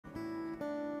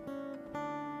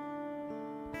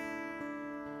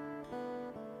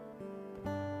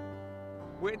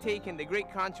We're taking the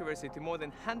great controversy to more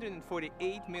than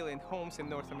 148 million homes in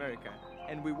North America,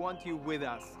 and we want you with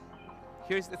us.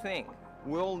 Here's the thing.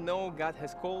 We all know God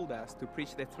has called us to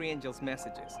preach the three angels'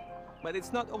 messages, but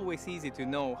it's not always easy to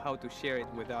know how to share it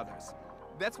with others.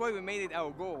 That's why we made it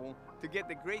our goal to get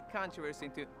the great controversy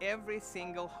into every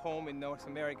single home in North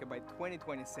America by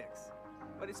 2026.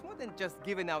 But it's more than just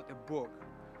giving out a book.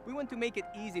 We want to make it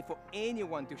easy for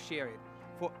anyone to share it,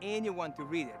 for anyone to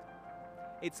read it.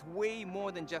 It's way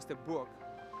more than just a book.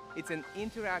 It's an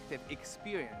interactive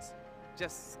experience.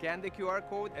 Just scan the QR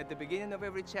code at the beginning of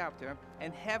every chapter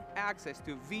and have access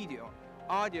to video,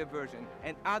 audio version,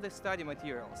 and other study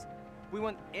materials. We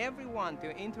want everyone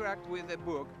to interact with the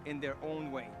book in their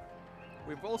own way.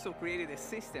 We've also created a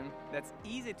system that's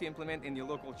easy to implement in your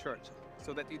local church,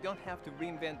 so that you don't have to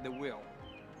reinvent the wheel.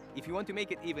 If you want to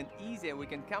make it even easier, we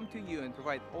can come to you and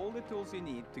provide all the tools you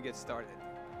need to get started.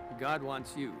 God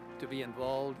wants you to be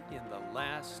involved in the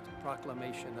last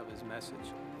proclamation of His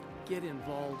message. Get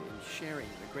involved in sharing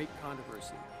the great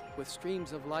controversy with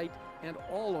Streams of Light and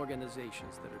all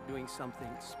organizations that are doing something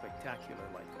spectacular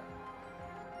like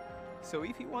that. So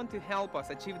if you want to help us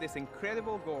achieve this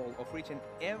incredible goal of reaching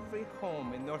every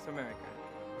home in North America,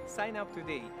 sign up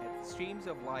today at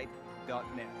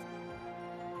streamsoflight.net.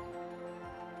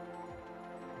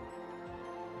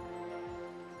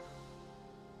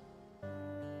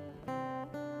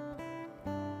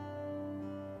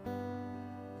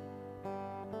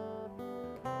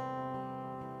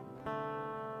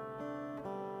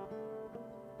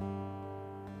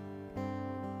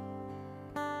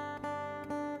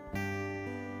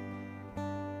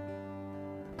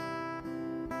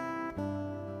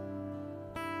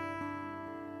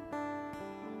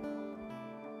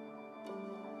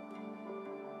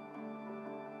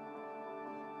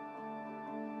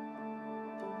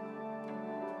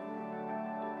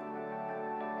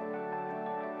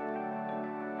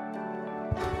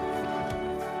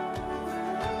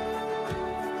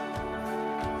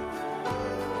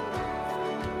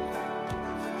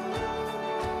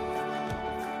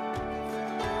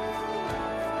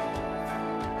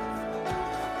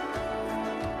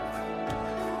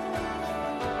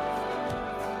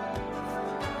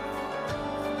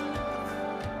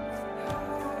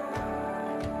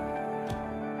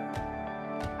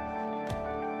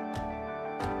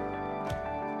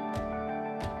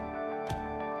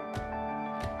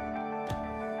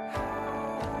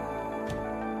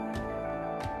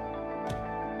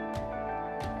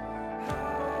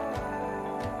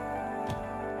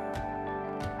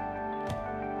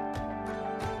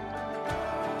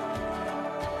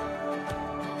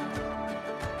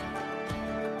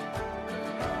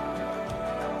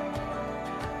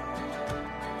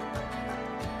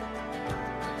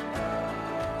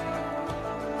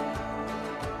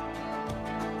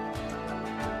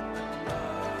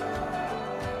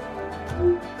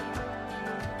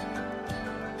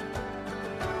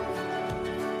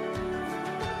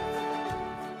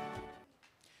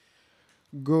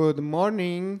 Good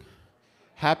morning.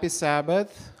 Happy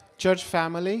Sabbath, church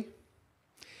family.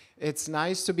 It's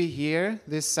nice to be here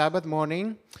this Sabbath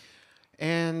morning.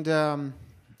 And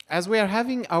as we are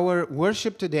having our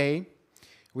worship today,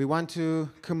 we want to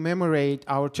commemorate,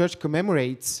 our church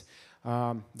commemorates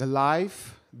the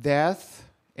life, death,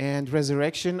 and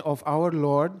resurrection of our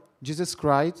Lord Jesus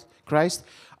Christ.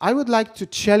 I would like to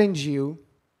challenge you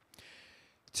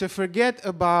to forget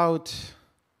about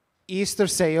Easter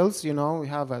sales. You know, we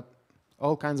have at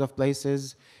all kinds of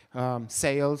places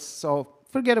sales. So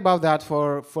forget about that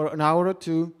for an hour or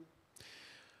two.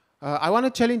 I want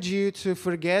to challenge you to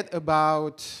forget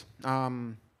about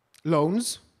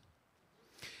loans.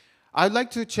 I'd like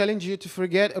to challenge you to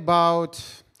forget about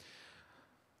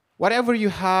whatever you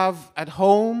have at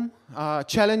home,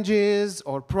 challenges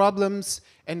or problems,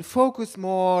 and focus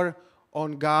more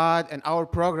on God and our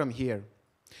program here.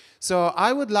 So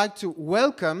I would like to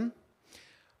welcome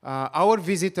our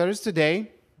visitors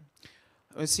today.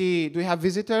 Let's see, do we have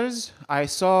visitors? I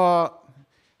saw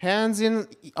hands in.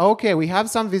 Okay, we have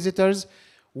some visitors.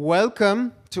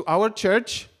 Welcome to our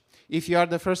church. If you are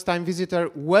the first-time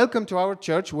visitor, welcome to our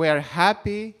church. We are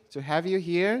happy to have you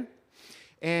here.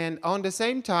 And on the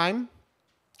same time,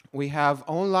 we have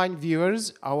online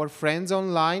viewers, our friends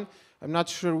online. I'm not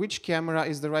sure which camera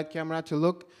is the right camera to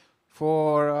look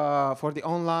for the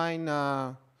online.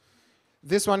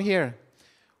 This one here.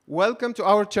 Welcome to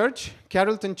our church,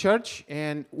 Carrollton Church,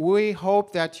 and we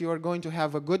hope that you are going to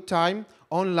have a good time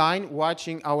online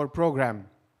watching our program.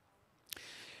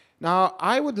 Now,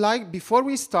 before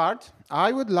we start,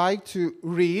 I would like to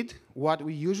read what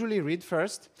we usually read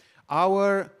first,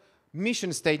 our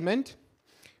mission statement.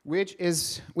 which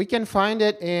is, we can find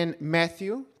it in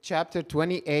Matthew chapter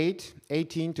 28,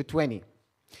 18 to 20.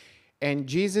 And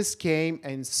Jesus came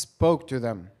and spoke to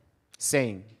them,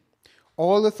 saying,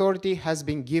 all authority has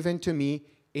been given to me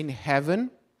in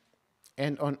heaven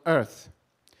and on earth.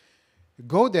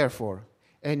 Go therefore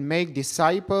and make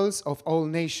disciples of all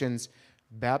nations,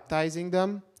 baptizing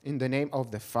them in the name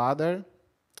of the Father,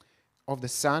 of the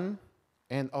Son,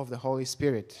 and of the Holy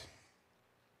Spirit,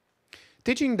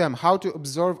 teaching them how to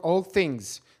observe all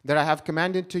things that I have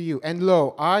commanded to you. And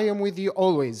lo, I am with you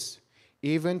always,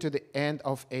 even to the end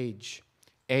of age.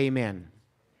 Amen.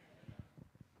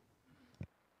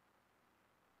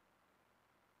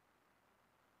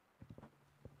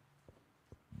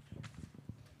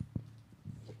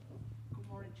 Good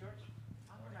morning, church.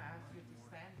 I'm going to ask you to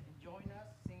stand and join us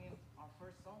singing our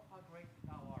first song, How Great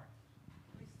Thou Art.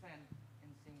 Please stand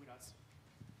and sing with us.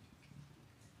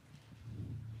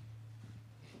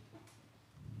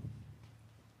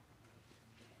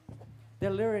 The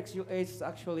lyrics is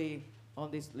actually on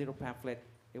this little pamphlet.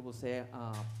 It will say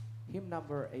hymn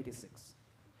number 86.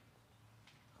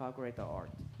 How Great Thou Art.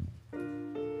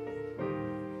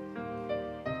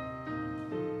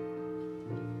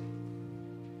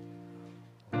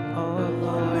 Oh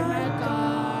Lord my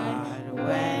God,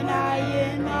 when I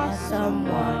in awesome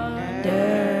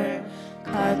wonder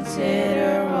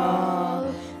consider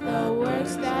all the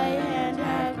works thy hand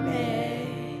hath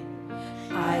made,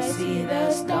 I see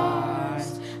the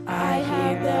stars, I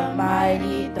hear the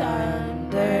mighty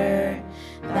thunder,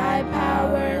 thy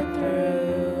power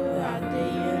throughout the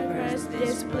universe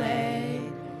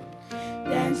displayed.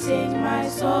 Then sings my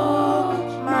soul,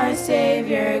 my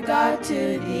Savior God,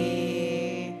 to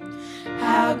thee.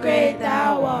 How great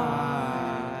thou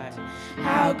art,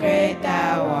 how great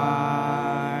thou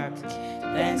art.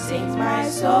 Then sings my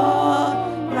soul,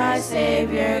 my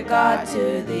Savior God,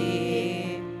 to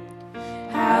thee.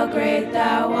 How great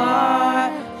thou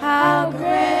art, how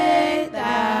great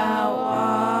thou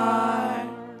art.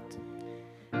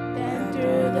 Then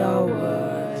through the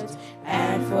woods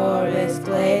and forest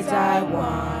glades I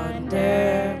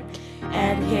wander,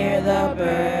 and hear the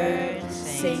birds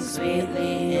sing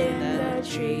sweetly in the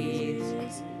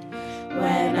trees.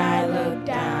 When I look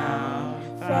down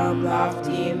from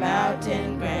lofty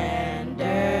mountain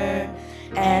grandeur,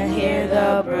 and hear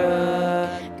the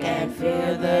brook and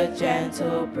feel the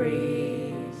gentle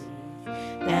breeze,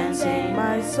 then sing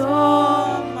my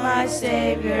soul, my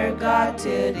Savior God,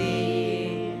 to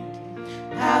thee.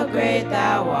 How great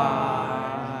thou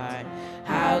art,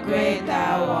 how great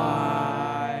thou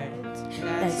art.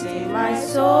 Then sing my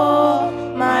soul,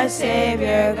 my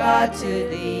Savior God, to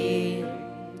thee.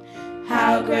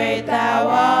 How great thou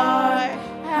art,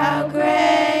 how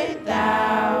great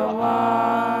thou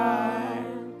art.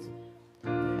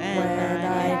 When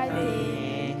I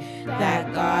think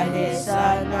that God his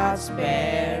Son not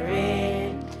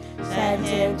sparing sent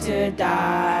him to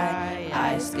die,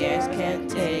 I scarce can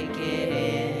take it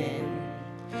in,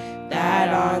 that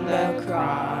on the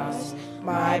cross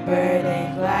my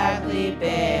burden gladly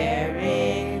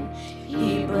bearing,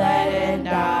 he bled and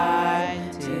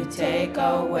died to take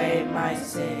away my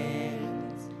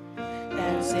sins.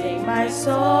 Then sing my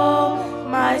soul,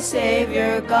 my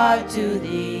Savior God, to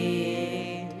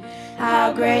thee.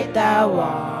 How great thou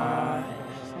art,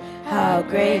 how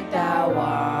great thou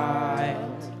art.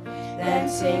 Then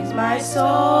sings my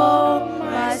soul,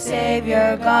 my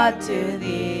Savior God, to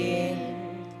thee.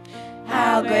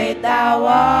 How great thou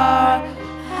art,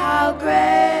 how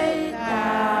great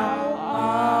thou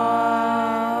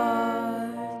art.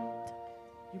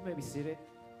 You may be seated.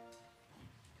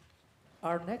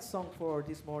 Our next song for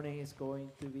this morning is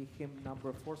going to be hymn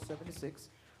number 476.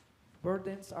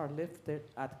 Burdens are lifted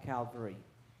at Calvary.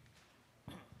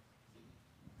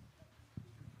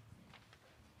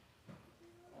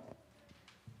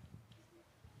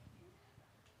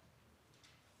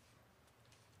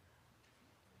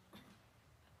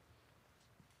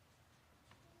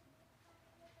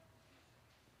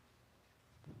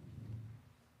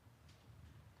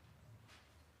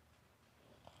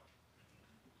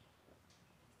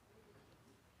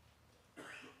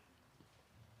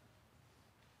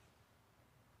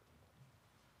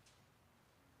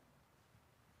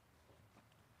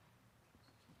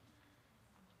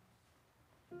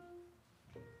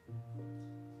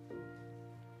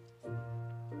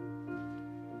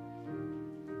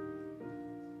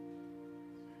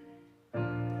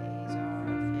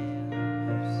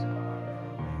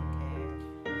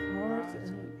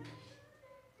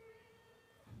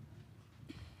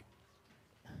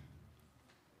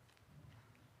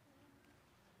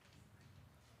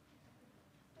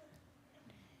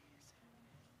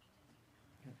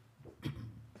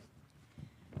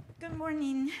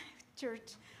 morning,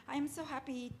 church. I'm so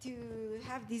happy to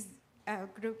have this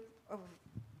group of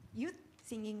youth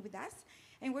singing with us.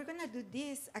 And we're going to do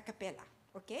this a cappella,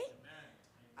 okay?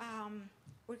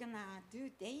 We're going to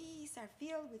do Days Are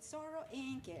Filled with Sorrow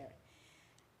and Care.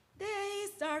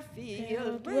 Days are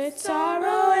filled with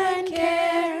sorrow and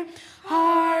care,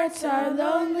 hearts are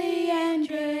lonely and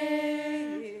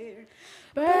drear,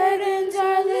 burdens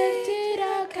are lifted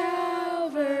at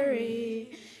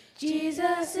Calvary,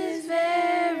 Jesus is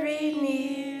very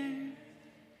near.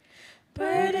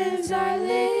 Burdens are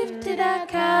lifted at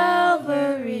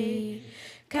Calvary,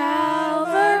 Calvary,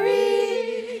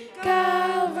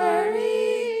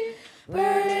 Calvary.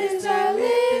 Burdens are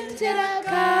lifted at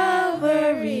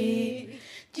Calvary,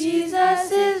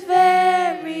 Jesus is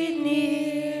very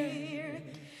near.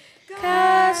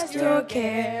 Cast your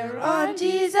care on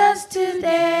Jesus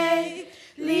today,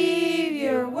 leave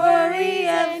your worry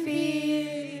and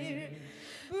fear.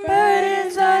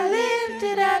 Burdens are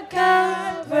lifted at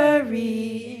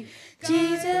Calvary,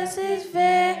 Jesus is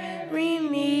very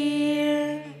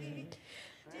near.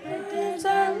 Burdens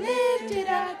are lifted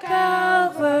at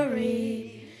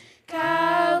Calvary,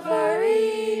 Calvary,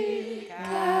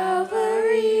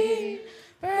 Calvary.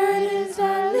 Burdens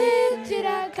are lifted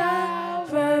at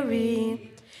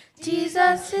Calvary,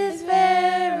 Jesus is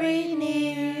very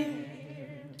near.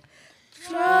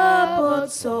 Troubled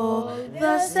soul,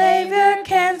 the Savior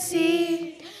can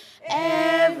see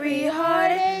every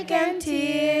heartache and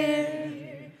tear.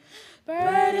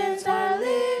 Burdens are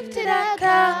lifted at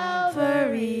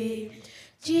Calvary,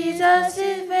 Jesus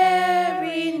is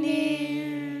very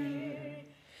near.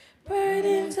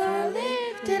 Burdens are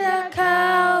lifted at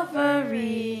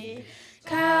Calvary,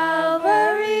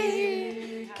 Calvary,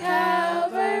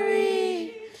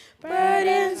 Calvary.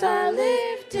 Burdens are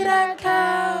lifted at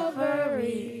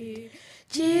Calvary,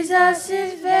 Jesus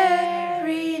is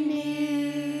very near.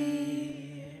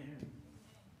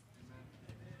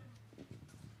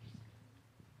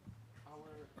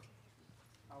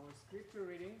 Our scripture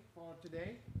reading for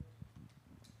today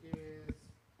is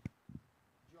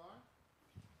John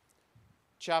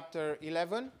chapter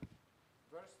 11,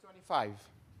 verse 25.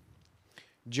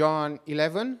 John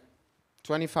 11,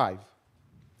 25.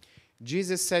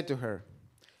 Jesus said to her,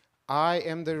 I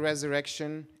am the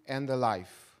resurrection and the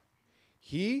life.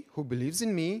 He who believes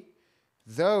in me,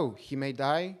 though he may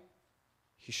die,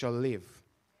 he shall live.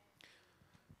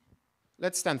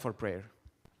 Let's stand for prayer.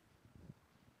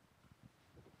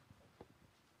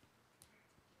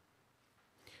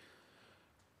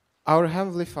 Our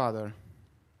Heavenly Father,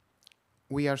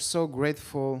 we are so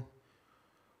grateful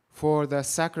for the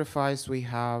sacrifice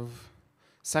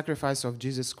of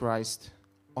Jesus Christ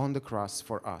on the cross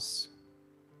for us.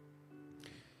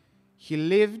 He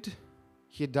lived,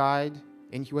 he died,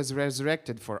 and he was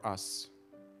resurrected for us.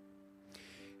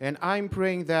 And I'm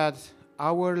praying that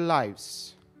our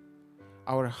lives,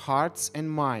 our hearts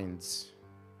and minds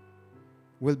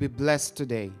will be blessed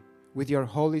today with your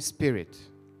Holy Spirit.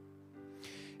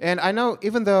 And I know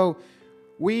even though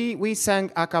we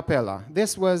sang a cappella,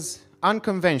 this was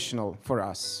unconventional for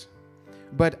us.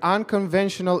 But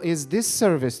unconventional is this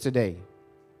service today.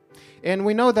 And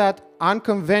we know that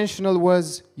unconventional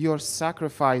was your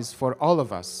sacrifice for all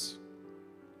of us.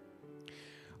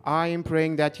 I am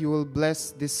praying that you will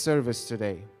bless this service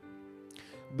today.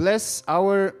 Bless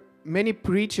our many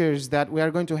preachers that we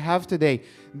are going to have today.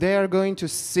 They are going to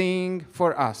sing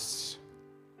for us.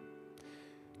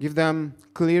 Give them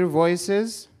clear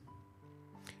voices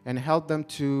and help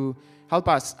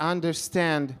us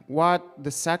understand what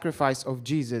the sacrifice of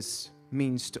Jesus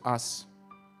means to us.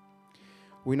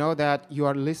 We know that you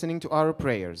are listening to our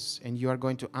prayers and you are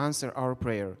going to answer our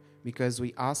prayer because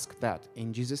we ask that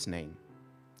in Jesus' name.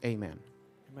 Amen.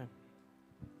 Amen.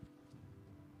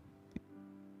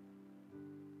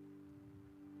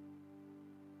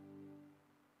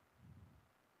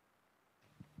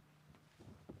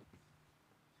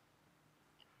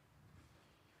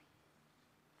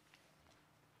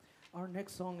 Our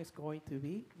next song is going to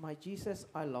be My Jesus,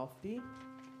 I Love Thee,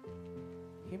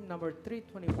 hymn number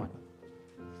 321.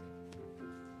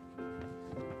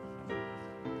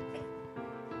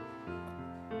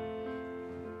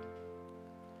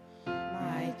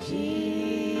 My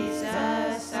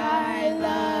Jesus, I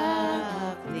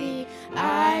love thee.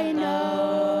 I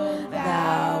know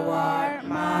thou art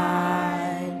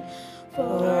mine.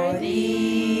 For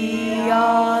thee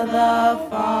all the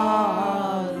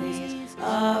follies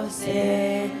of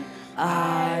sin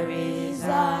I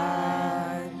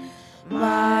resign.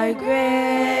 My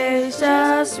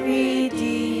gracious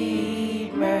Redeemer,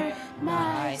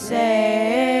 my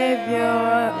Savior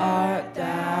art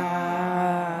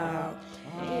thou.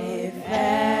 If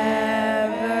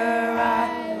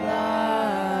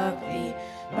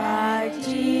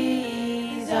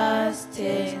Jesus,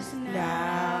 'tis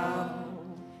now.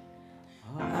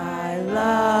 I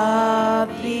love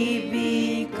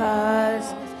thee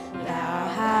because thou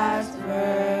hast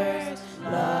first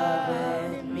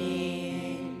loved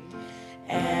me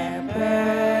and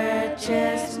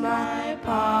purchased my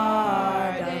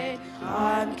pardon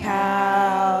on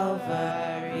Calvary's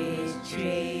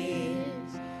tree.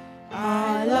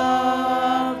 I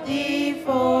love thee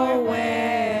for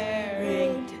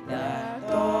wearing the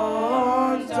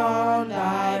thorns on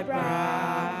thy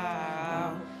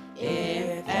brow.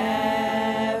 If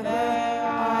ever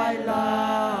I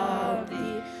love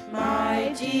thee,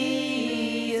 my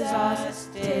Jesus,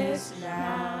 'tis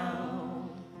now.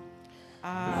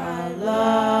 I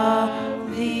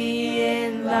love thee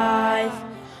in life,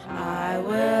 I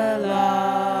will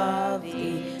love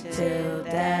thee till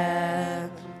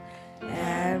death,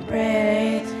 and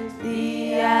praise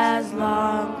thee as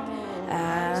long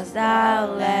as thou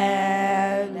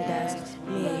lendest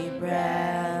me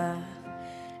breath,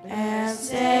 and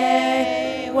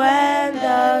say when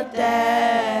the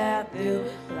death dew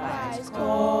lies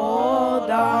cold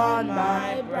on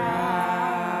my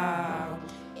brow,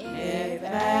 if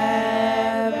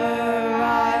ever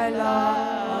I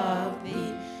love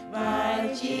thee,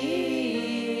 my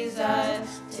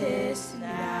Jesus, 'tis now.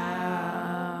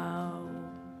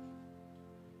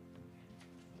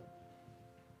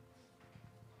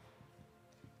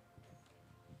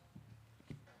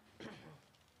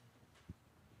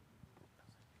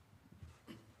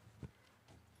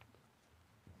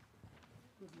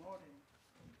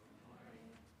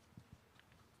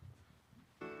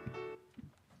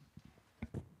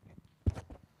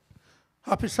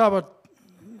 Happy Sabbath,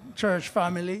 church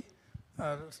family.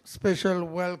 Special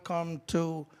welcome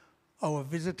to our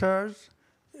visitors.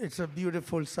 It's a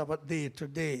beautiful Sabbath day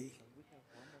today.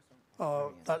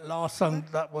 That last song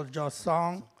that was just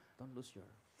sung, Don't lose your.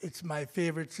 it's my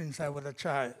favorite since I was a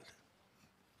child.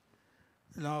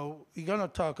 Now, we're going to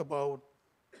talk about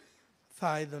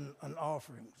tithe and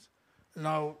offerings.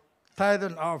 Now, tithe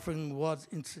and offering was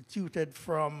instituted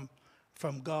from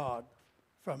God,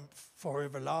 for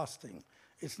everlasting.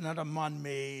 It's not a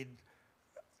man-made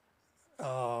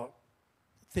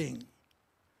thing.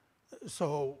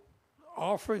 So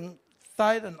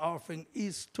tithe and offering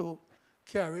is to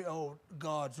carry out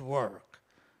God's work.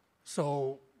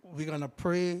 So we're going to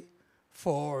pray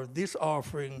for this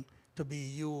offering to be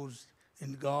used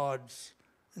in God's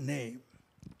name.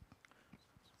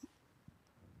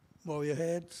 Bow your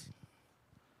heads.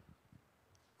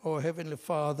 Our Heavenly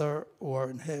Father, who art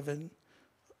in heaven,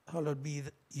 hallowed be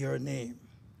your name.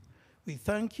 We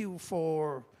thank you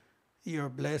for your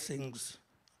blessings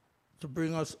to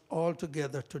bring us all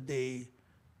together today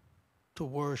to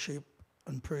worship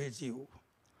and praise you.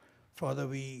 Father,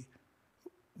 we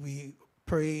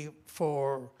pray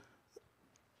for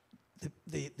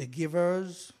the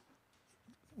givers,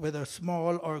 whether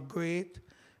small or great,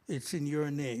 it's in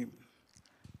your name.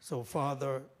 So,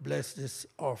 Father, bless this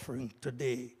offering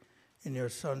today. In your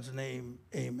Son's name,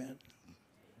 amen.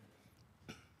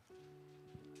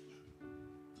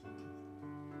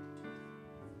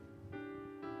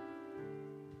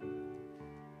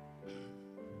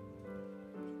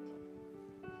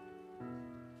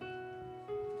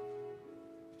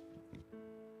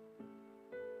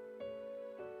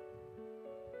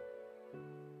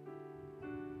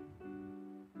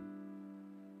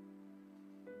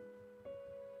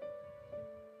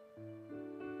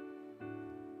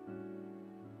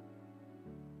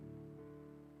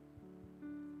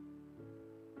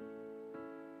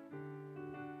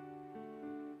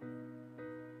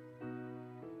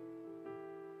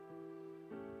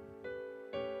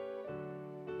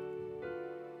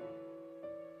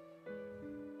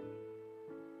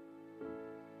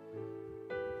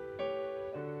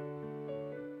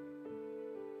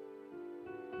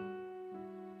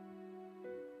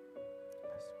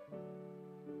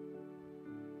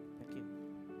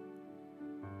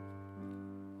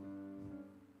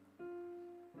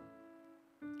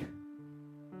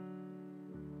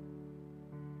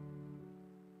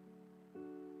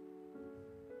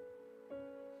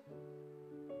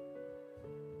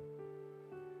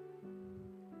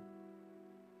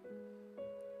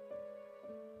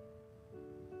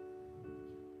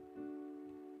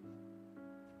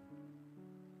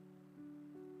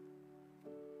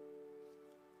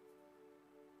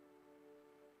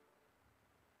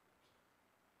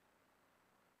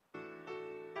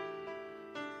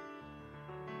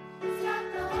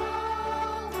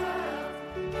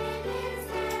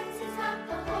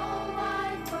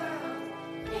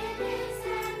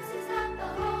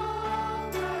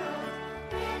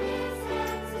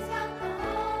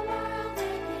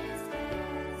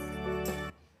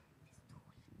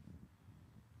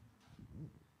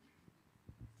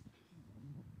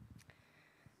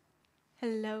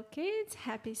 Hello, kids.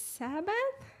 Happy Sabbath.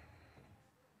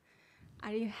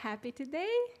 Are you happy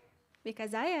today?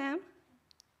 Because I am.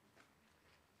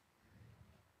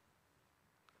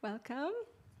 Welcome.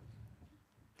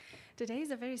 Today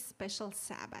is a very special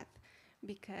Sabbath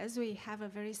because we have a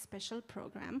very special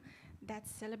program that's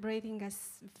celebrating a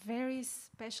very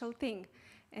special thing.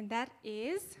 And that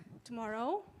is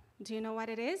tomorrow. Do you know what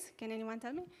it is? Can anyone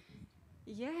tell me?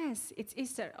 Yes, it's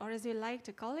Easter, or as we like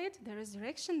to call it, the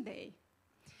Resurrection Day.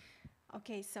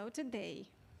 Okay, so today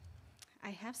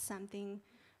I have something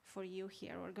for you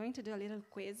here. We're going to do a little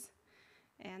quiz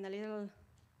and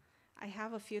I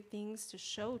have a few things to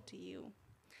show to you.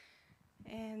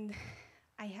 And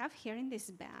I have here in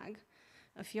this bag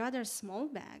a few other small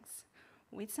bags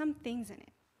with some things in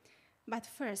it. But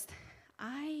first,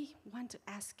 I want to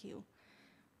ask you,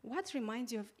 what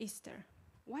reminds you of Easter?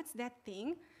 What's that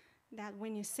thing that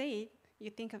when you say it,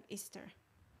 you think of Easter?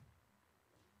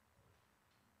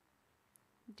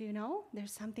 Do you know?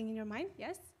 There's something in your mind?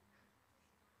 Yes?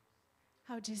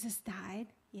 How Jesus died?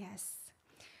 Yes.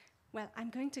 Well, I'm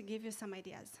going to give you some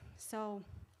ideas. So,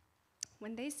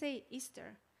 when they say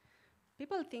Easter,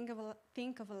 people think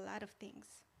of a lot of things.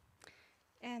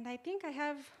 And I think I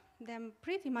have them,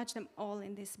 pretty much them all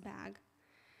in this bag.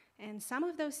 And some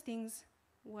of those things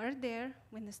were there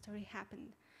when the story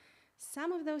happened.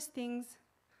 Some of those things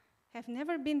have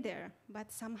never been there,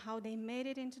 but somehow they made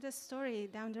it into the story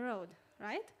down the road,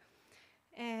 right?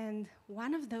 And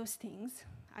one of those things,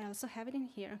 I also have it in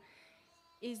here,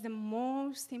 is the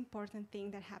most important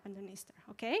thing that happened on Easter,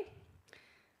 okay?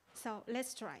 So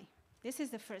let's try. This is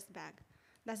the first bag.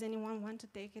 Does anyone want to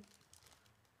take it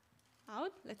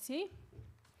out? Let's see.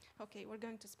 Okay, we're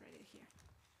going to spread it here.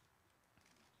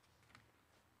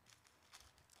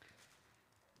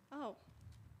 Oh,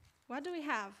 what do we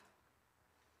have?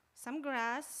 Some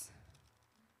grass,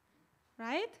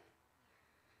 right?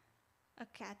 A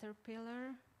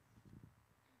caterpillar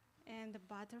and a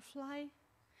butterfly.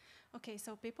 Okay,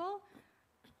 so people,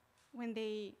 when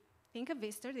they think of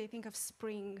Easter, they think of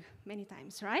spring many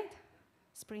times, right?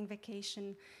 Spring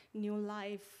vacation, new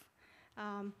life.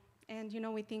 And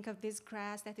we think of this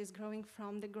grass that is growing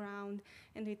from the ground,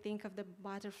 and we think of the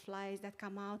butterflies that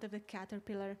come out of the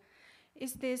caterpillar.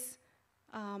 Is this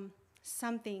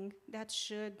something that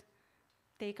should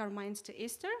take our minds to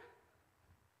Easter?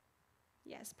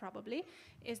 Yes, probably.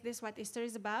 Is this what Easter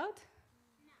is about?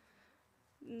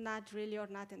 No. Not really, or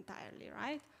not entirely,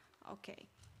 right? Okay.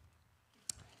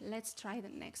 Let's try the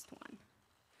next one.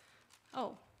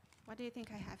 Oh, what do you think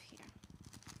I have here?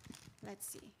 Let's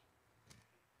see.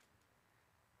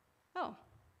 Oh,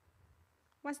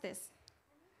 what's this?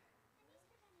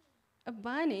 A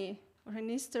bunny, or an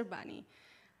Easter bunny.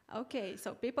 Okay,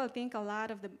 so people think a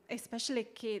lot of especially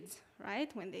kids,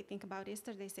 right? When they think about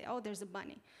Easter, they say, oh, there's a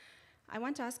bunny. I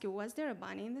want to ask you, was there a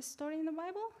bunny in the story in the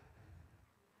Bible?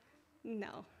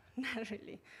 No, not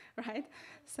really, right?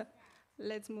 So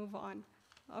let's move on.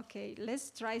 Okay,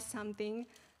 let's try something.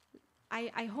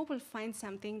 I hope we'll find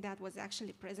something that was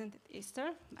actually present at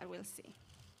Easter, but we'll see.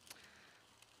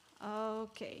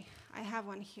 Okay, I have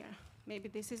one here. Maybe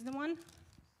this is the one?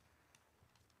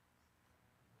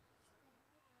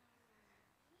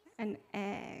 An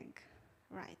egg,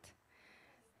 right.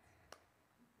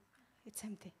 It's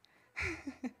empty.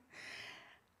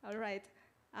 All right.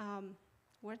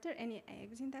 Were there any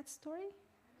eggs in that story?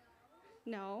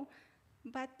 No.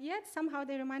 But yet, somehow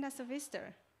they remind us of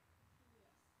Easter.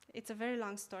 It's a very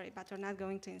long story, but we're not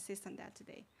going to insist on that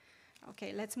today.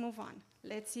 Okay, let's move on.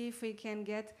 Let's see if we can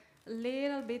get a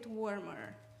little bit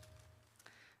warmer.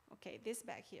 Okay, this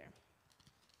bag here.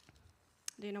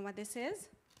 Do you know what this is?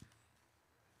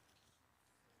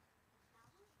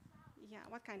 Yeah,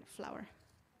 what kind of flower?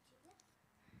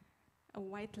 A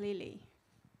white lily,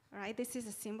 right? This is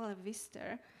a symbol of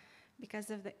Easter because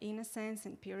of the innocence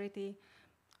and purity.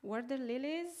 Were there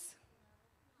lilies?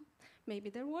 Maybe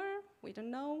there were, we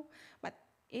don't know. But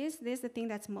is this the thing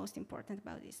that's most important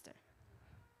about Easter?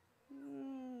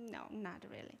 No, not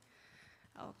really.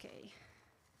 Okay.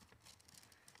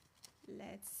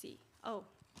 Let's see. Oh,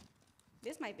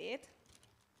 this might be it.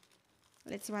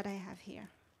 Let's see what I have here.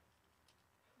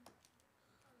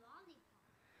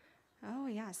 Oh,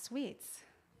 yeah, sweets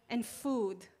and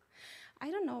food. I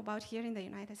don't know about here in the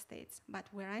United States, but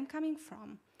where I'm coming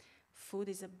from, food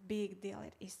is a big deal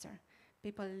at Easter.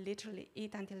 People literally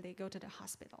eat until they go to the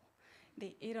hospital.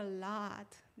 They eat a lot.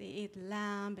 They eat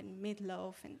lamb and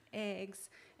meatloaf and eggs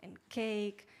and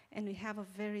cake, and we have a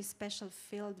very special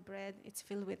filled bread. It's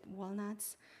filled with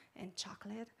walnuts and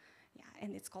chocolate, yeah,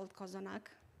 and it's called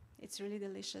kozonak. It's really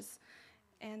delicious.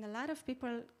 And a lot of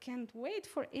people can't wait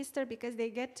for Easter because they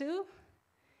get to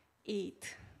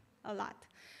eat a lot.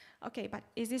 Okay, but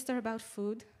is Easter about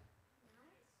food?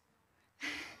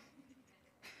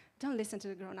 Don't listen to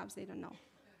the grown-ups, they don't know.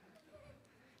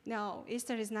 No,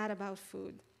 Easter is not about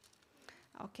food.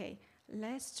 Okay,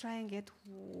 let's try and get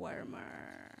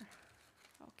warmer.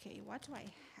 Okay, what do I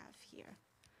have here?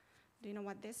 Do you know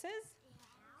what this is?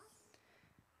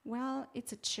 Well,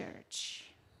 it's a church,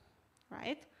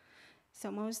 right? So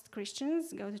most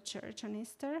Christians go to church on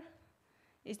Easter.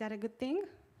 Is that a good thing?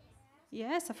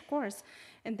 Yes, of course.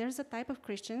 And there's a type of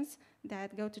Christians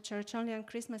that go to church only on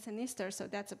Christmas and Easter, so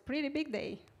that's a pretty big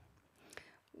day.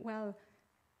 Well,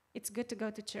 it's good to go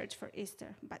to church for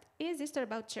Easter, but is Easter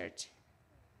about church?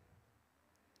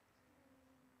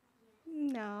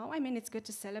 No, I mean, it's good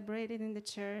to celebrate it in the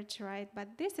church, right?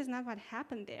 But this is not what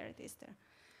happened there at Easter.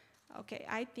 Okay,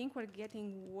 I think we're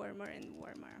getting warmer and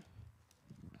warmer.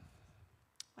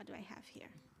 What do I have here?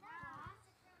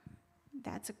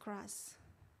 That's a cross.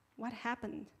 What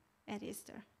happened at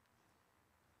Easter?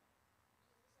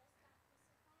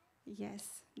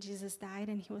 Yes, Jesus died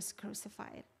and he was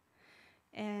crucified.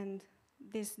 And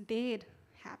this did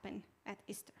happen at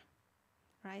Easter,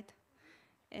 right?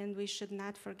 And we should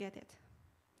not forget it.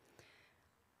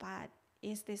 But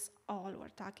is this all we're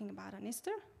talking about on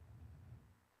Easter?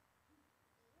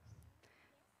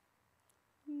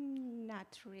 Not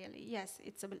really. Yes,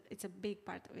 it's a big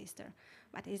part of Easter.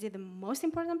 But is it the most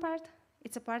important part?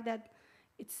 It's a part that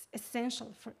it's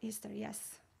essential for Easter,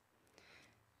 yes.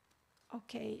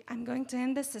 Okay, I'm going to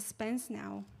end the suspense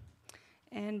now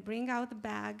and bring out the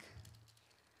bag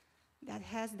that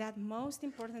has that most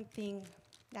important thing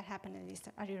that happened at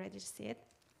Easter. Are you ready to see it?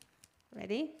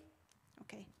 Ready?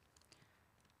 Okay.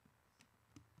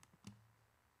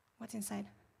 What's inside?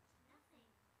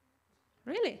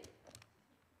 Nothing. Really?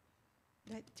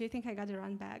 Do you think I got the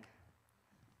wrong bag?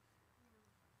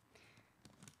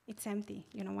 It's empty.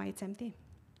 You know why it's empty?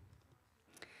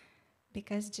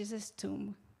 Because Jesus'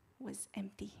 tomb was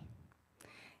empty.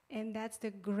 And that's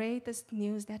the greatest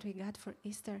news that we got for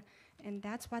Easter. And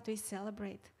that's what we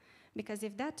celebrate. Because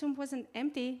if that tomb wasn't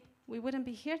empty, we wouldn't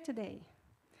be here today.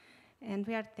 And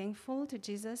we are thankful to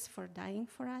Jesus for dying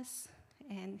for us.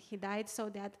 And he died so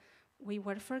that we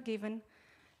were forgiven.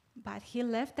 But he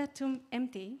left that tomb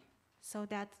empty so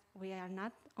that we are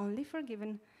not only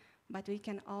forgiven, but we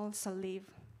can also live.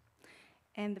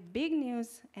 And the big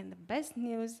news and the best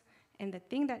news and the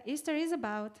thing that Easter is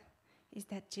about is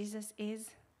that Jesus is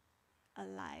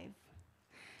alive.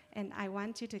 And I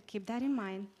want you to keep that in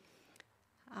mind.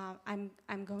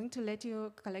 I'm going to let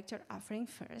you collect your offering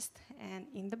first. And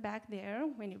in the back there,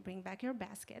 when you bring back your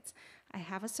baskets, I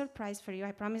have a surprise for you.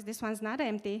 I promise this one's not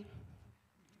empty.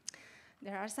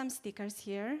 There are some stickers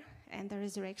here and the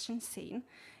resurrection scene.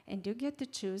 And you get to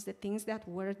choose the things that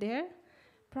were there.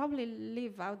 Probably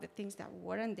leave out the things that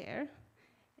weren't there.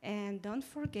 And don't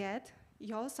forget,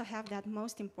 you also have that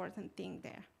most important thing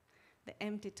there, the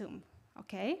empty tomb,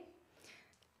 okay?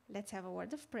 Let's have a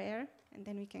word of prayer, and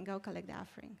then we can go collect the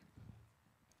offering.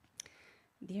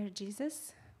 Dear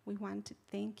Jesus, we want to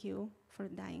thank you for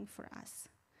dying for us.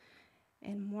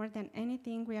 And more than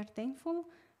anything, we are thankful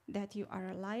that you are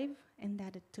alive and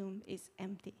that the tomb is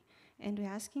empty. And we're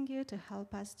asking you to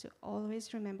help us to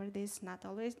always remember this, not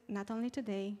only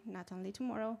today, not only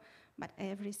tomorrow, but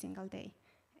every single day.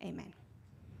 Amen.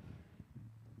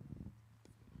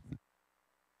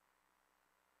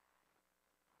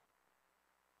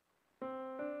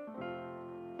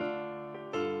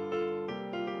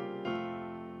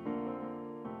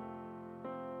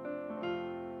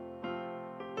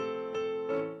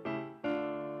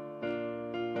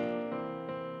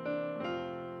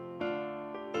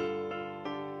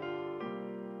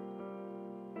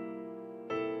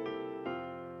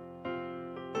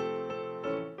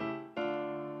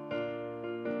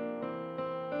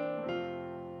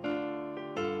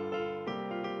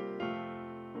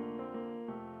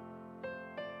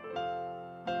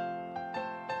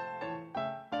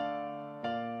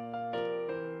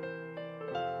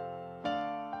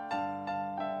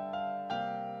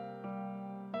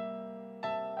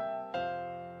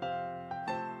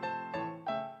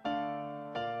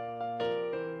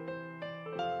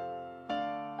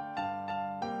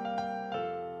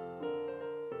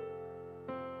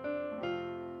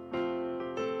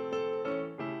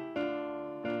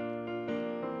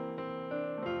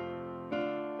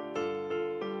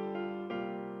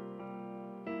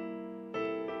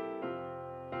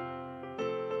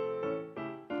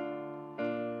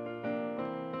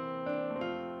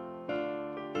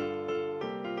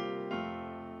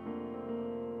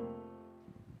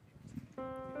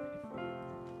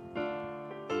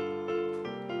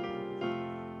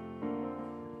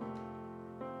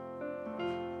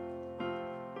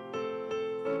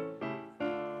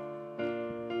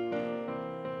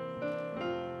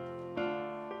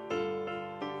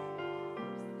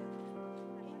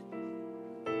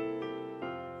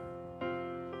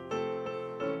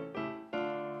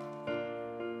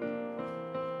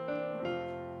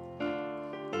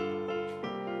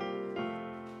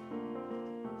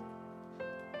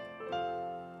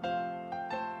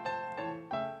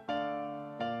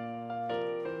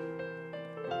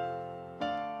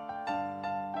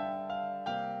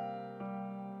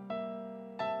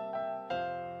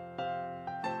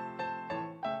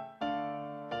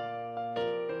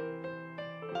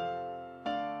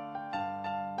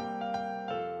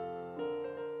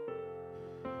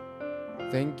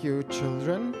 Thank you,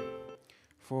 children,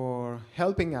 for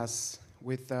helping us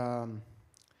with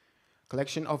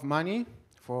collection of money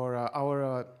for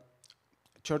our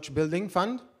church building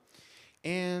fund.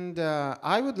 And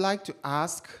I would like to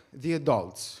ask the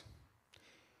adults,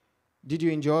 did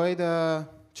you enjoy the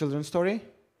children's story?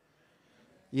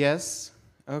 Yes?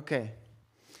 Okay.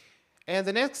 And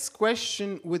the next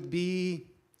question would be,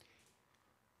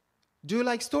 do you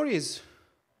like stories?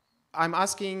 I'm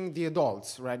asking the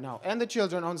adults right now, and the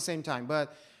children on the same time,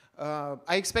 but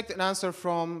I expect an answer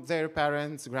from their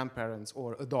parents, grandparents,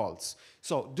 or adults.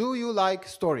 So, do you like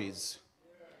stories?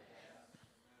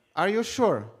 Are you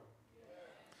sure?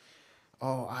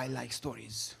 Oh, I like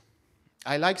stories.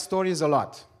 I like stories a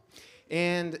lot.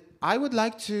 And I would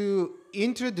like to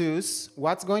introduce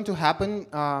what's going to happen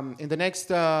in the next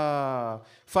 5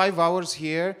 hours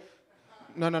here.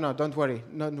 No, don't worry.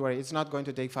 Don't worry. It's not going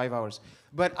to take 5 hours.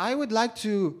 But I would like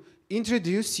to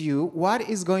introduce you what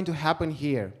is going to happen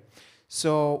here.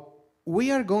 So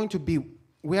we are going to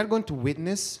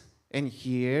witness and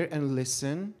hear and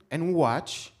listen and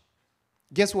watch.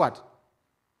 Guess what?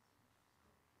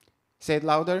 Say it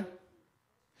louder.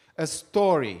 A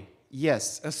story.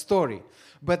 Yes, a story.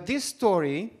 But this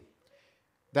story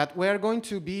that we are going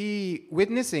to be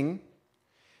witnessing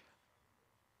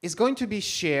is going to be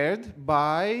shared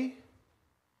by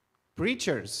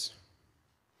preachers.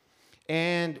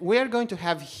 And we are going to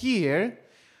have here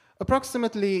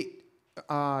approximately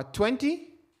 20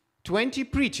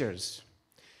 preachers.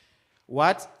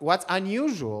 What's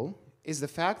unusual is the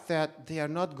fact that they are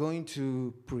not going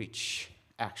to preach,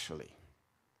 actually,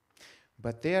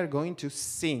 but they are going to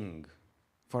sing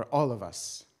for all of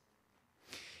us.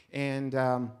 And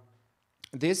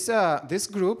this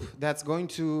group that's going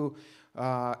to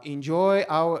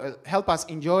help us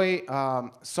enjoy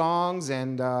songs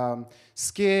and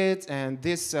skits and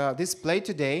this play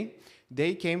today,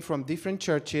 they came from different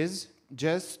churches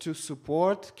just to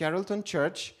support Carrollton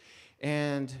Church,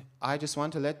 and I just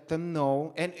want to let them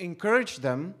know and encourage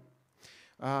them.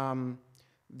 They're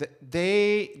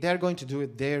going to do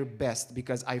it their best,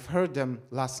 because I've heard them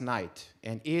last night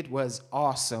and it was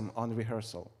awesome on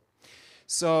rehearsal.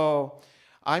 So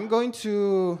I'm going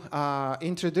to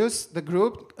introduce the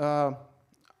group.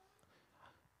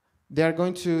 They're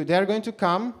going to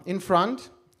come in front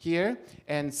here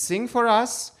and sing for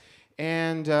us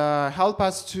and help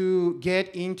us to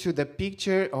get into the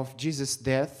picture of Jesus'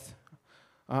 death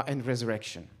and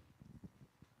resurrection.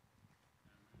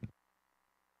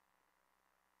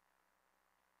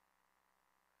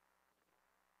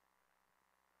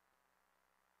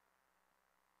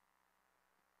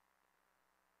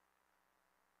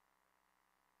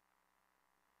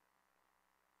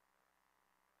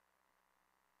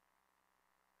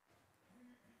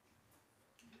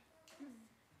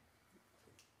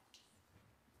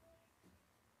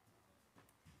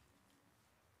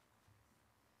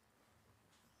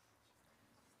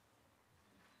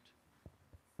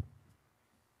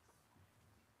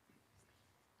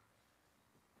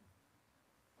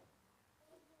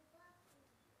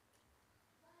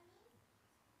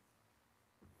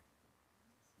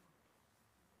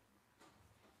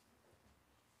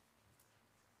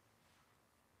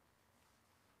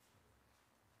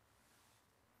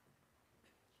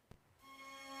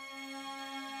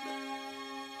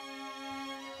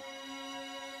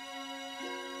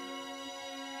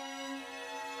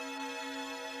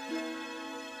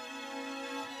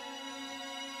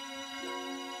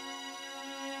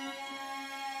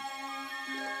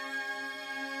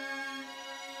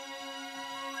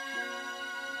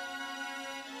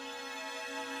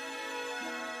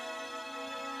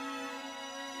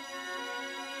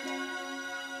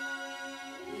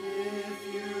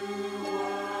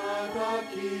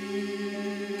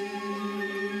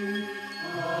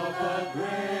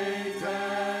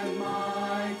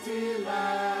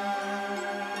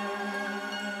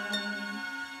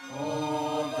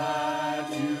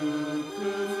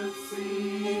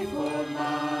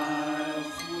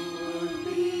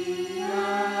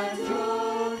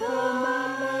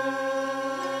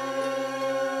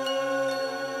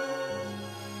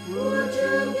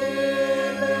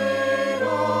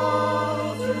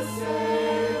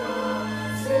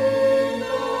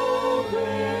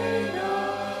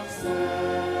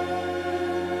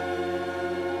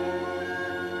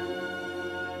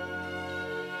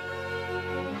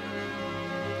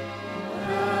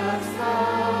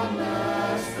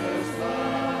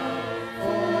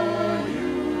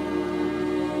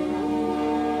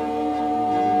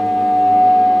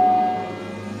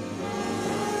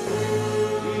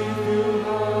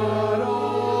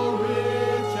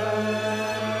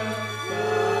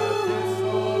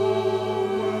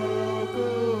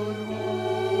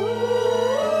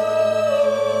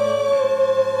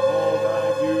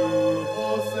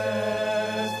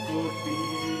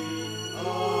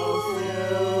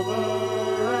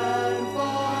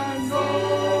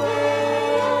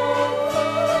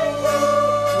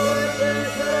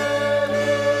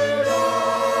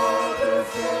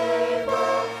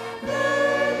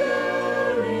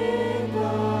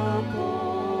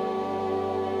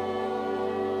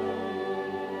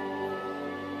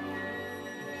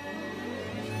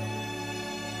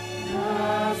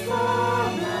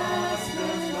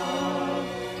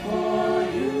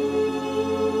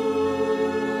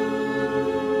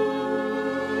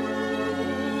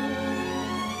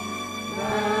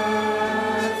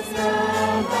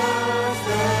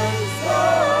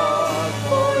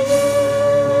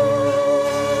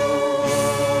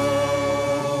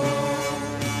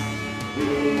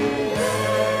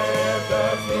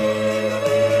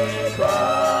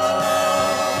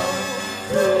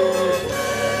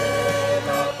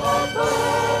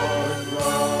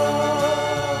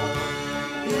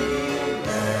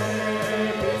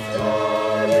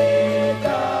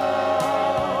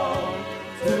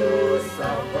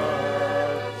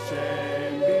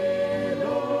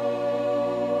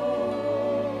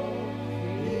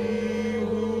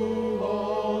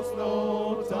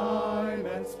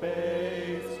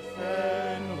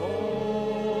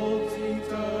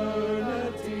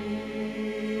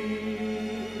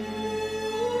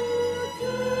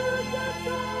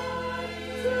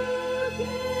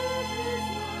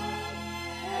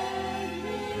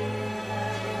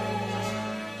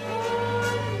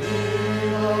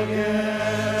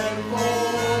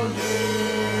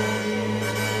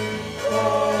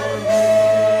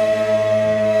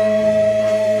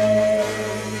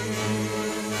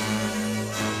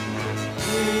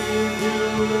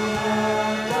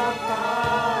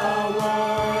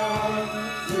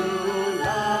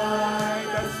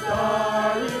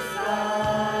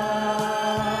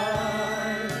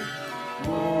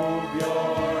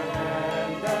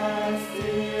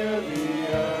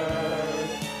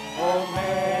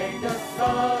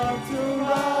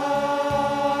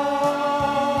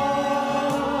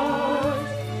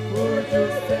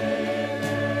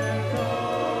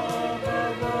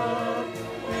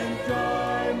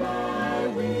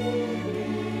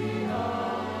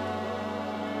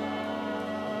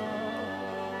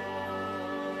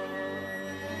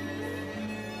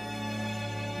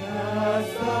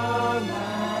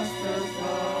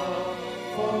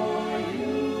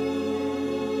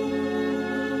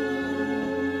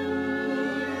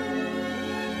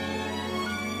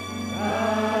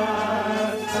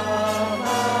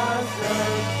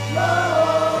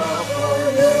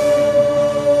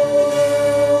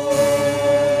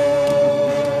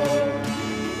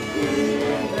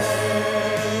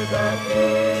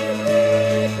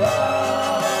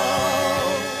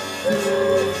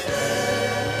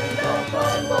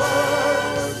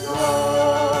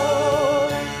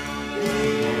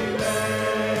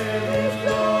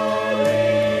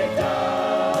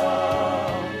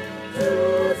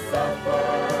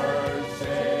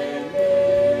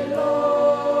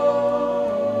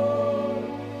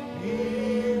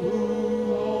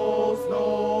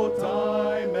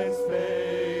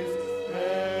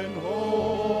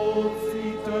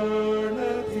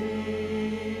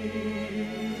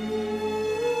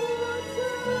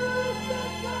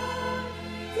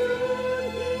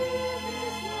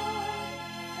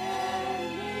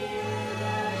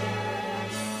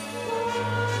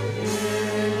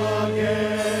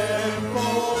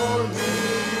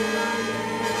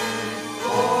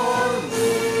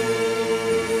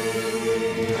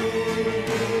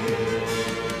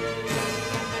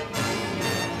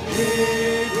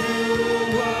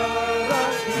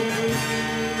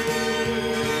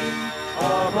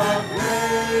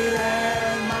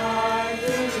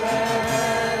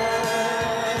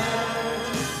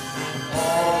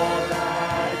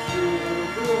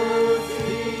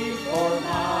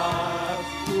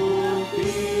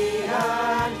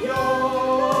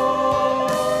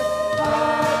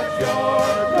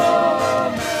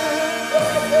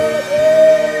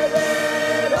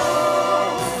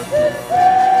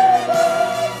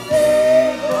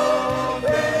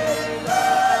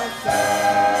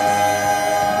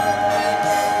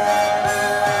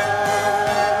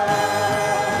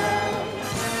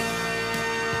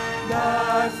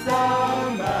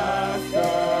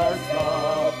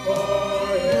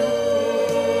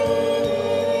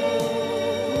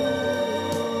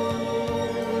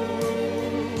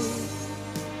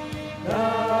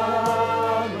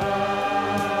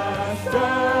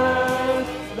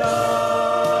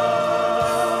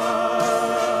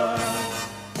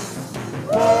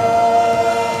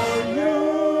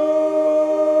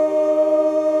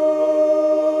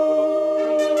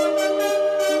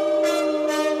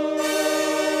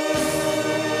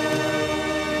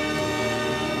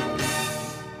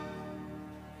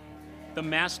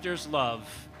 Master's love,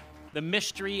 the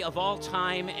mystery of all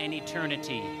time and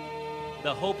eternity,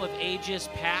 the hope of ages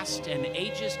past and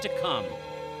ages to come.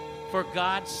 For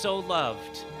God so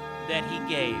loved that he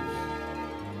gave.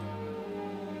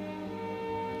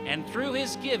 And through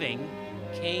his giving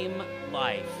came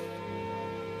life.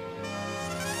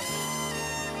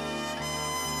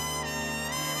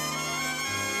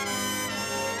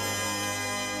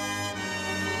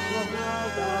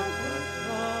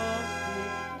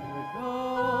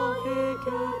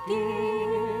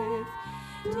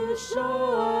 To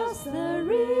show us the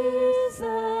reason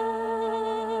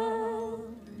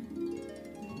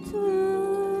to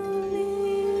live.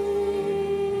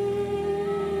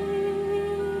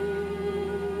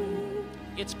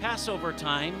 It's Passover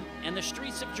time, and the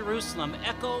streets of Jerusalem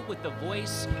echo with the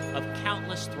voice of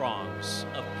countless throngs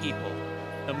of people.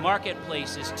 The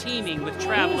marketplace is teeming with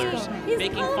travelers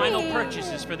making final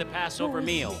purchases for the Passover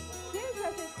meal.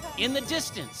 In the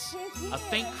distance, a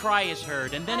faint cry is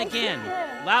heard, and then again,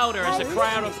 louder as the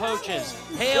crowd approaches.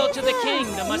 Hail to the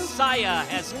King, the Messiah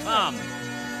has come.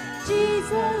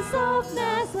 Jesus of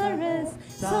Nazareth,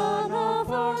 son of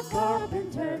our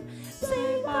carpenter,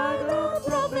 saved by the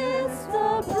prophets,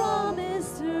 the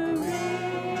promise to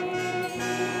reign.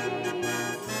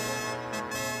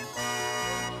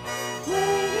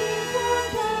 Waiting for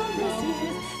countless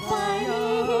years,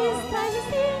 finally his time is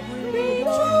here.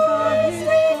 Rejoice,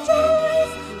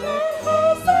 rejoice, let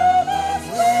Hosanna's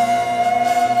reign.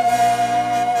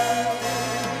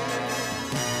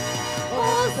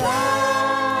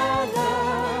 Hosanna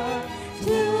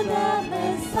to the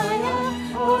Messiah,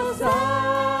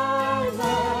 Hosanna,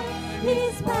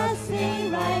 he's passing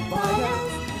right by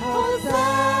us.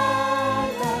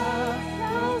 Hosanna,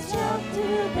 now shout to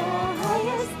the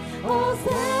highest.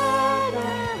 Hosanna,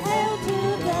 hail to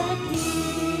the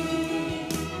King.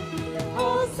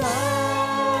 Hosanna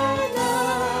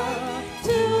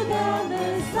to the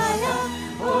Messiah,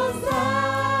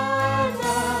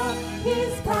 Hosanna,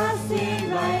 he's passing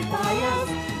right by us.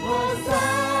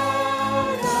 Hosanna,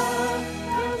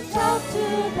 now shout to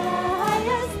the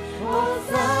highest.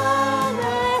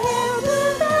 Hosanna, hail to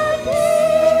the King.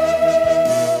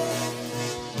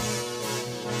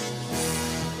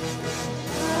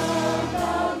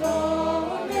 The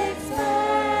Lord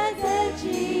expected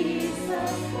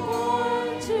Jesus, born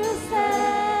to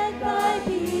set thy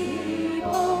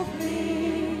people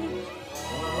free.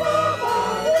 From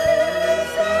our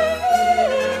lips and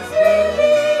wings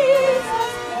release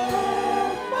us,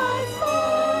 let thy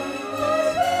song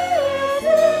was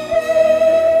risen thee.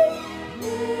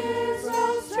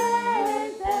 Israel's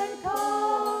strength and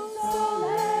consolation,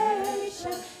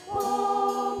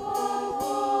 hope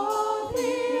of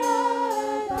the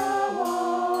earth thou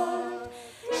art.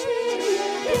 She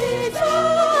desires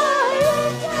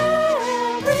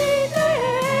every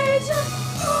nation,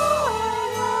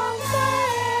 triumphs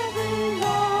every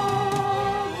longing.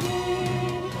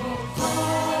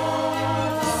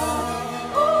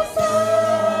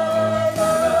 Hosanna,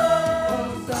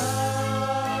 Hosanna,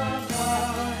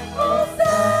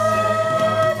 Hosanna,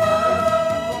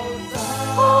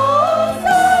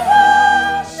 Hosanna,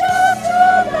 shout to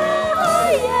the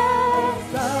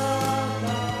highest.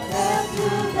 Hail to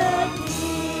the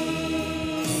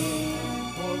King.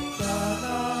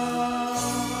 Hosanna,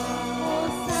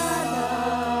 Hosanna,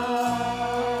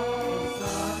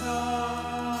 Hosanna,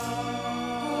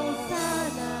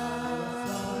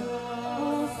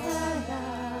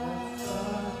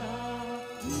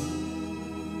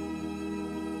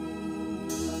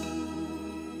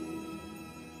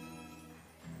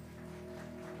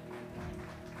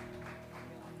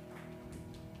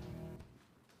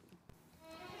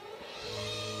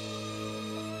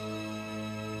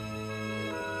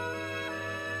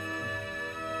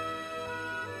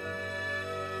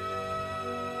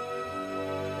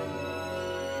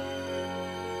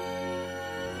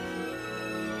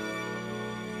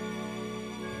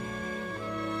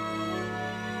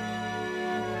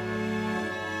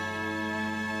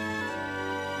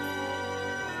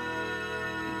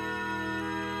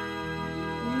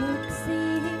 Look,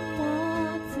 see him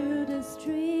walk through the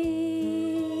streets.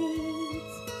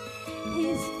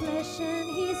 His flesh and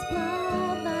his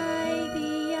blood like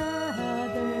the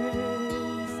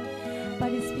others, but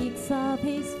he speaks of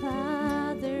his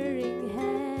Father in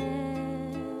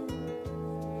heaven,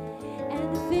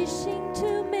 and fishing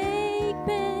to make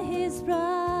men his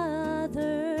brothers.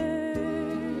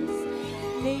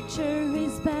 Nature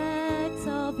is back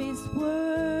of his words.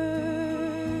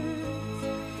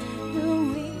 The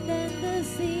wind and the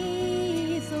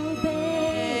seas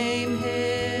obey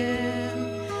him.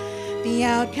 The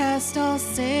outcast all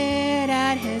sit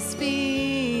at his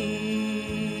feet.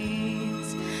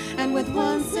 and with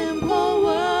one simple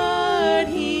word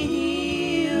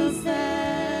he heals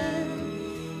them.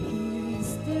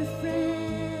 He's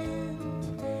different,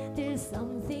 there's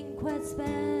something quite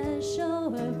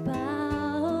special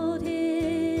about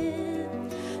him.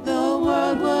 The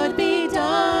world would be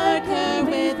darker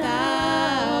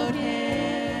without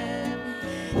him.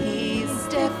 He's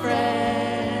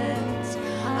different,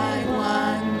 I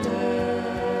wonder.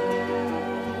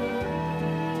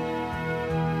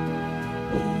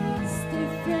 He's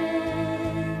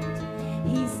different,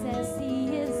 he says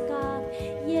he is God,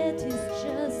 yet he's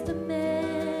just a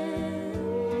man.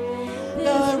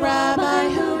 The rabbi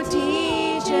who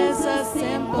teaches a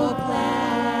simple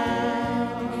plan.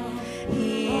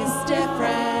 He's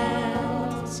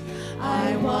different,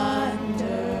 I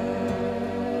wonder.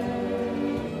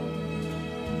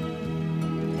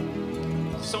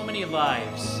 So many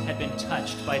lives had been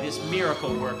touched by this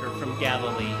miracle worker from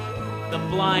Galilee. The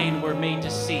blind were made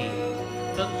to see,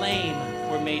 the lame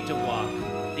were made to walk,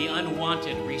 the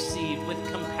unwanted received with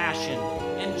compassion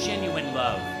and genuine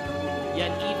love.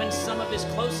 Yet even some of his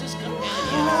closest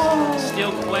companions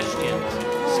still questioned,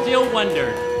 still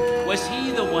wondered, was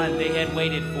he the one they had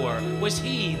waited for? Was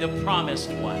he the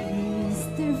promised one? He's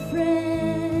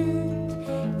different,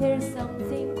 there's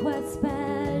something quite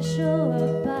special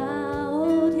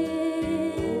about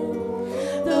him.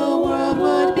 The world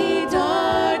would be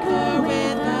darker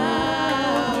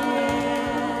without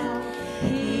him.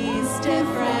 He's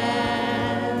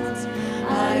different,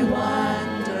 I wonder.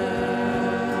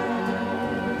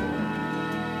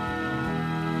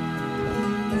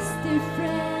 He's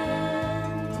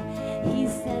different, he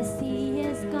says he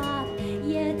is God,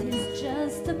 yet he's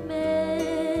just a man.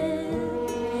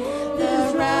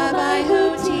 The rabbi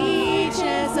who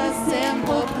teaches a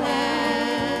simple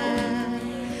plan.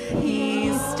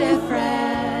 He's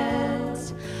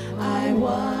different, I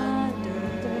wonder.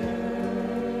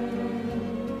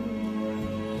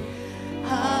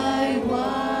 I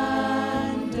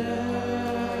wonder.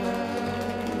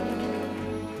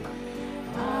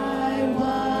 I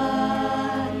wonder.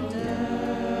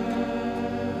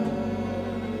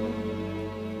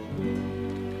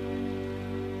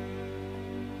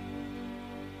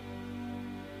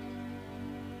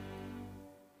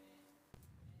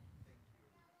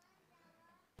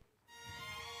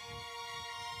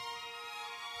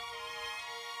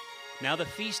 Now the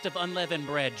feast of unleavened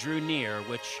bread drew near,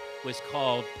 which was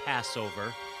called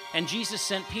Passover. And Jesus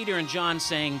sent Peter and John,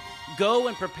 saying, "Go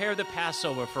and prepare the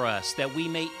Passover for us, that we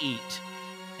may eat."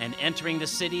 And entering the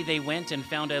city, they went and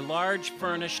found a large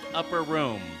furnished upper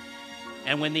room.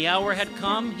 And when the hour had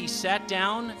come, he sat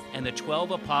down, and the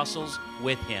 12 apostles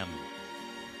with him.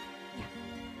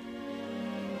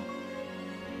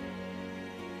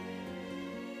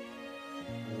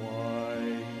 Why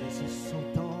is it so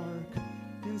dark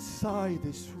inside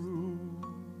this room?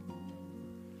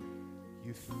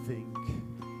 You think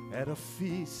at a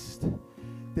feast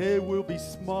they will be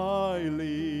smiling,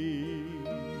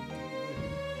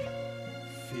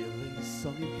 feeling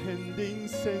some impending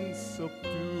sense of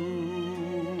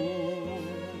doom.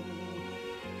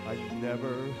 I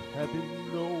never have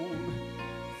been known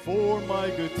for my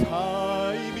good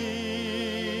timing.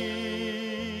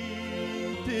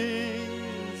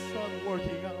 Things aren't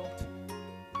working out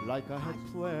like I had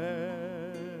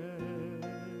planned.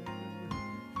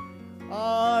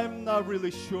 I'm not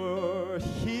really sure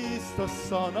he's the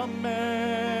Son of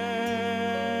Man.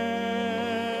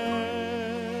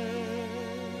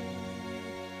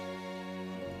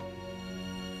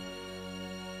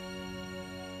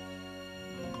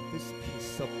 This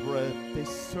piece of bread they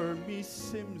serve me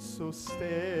seems so stale.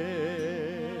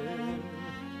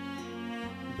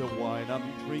 The wine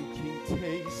I'm drinking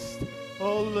tastes a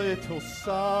little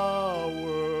sour.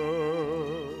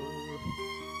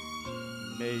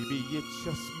 Maybe it's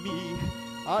just me,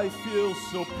 I feel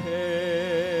so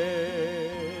pale.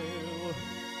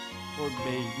 Or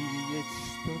maybe it's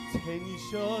the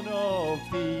tension of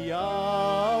the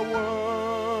hour.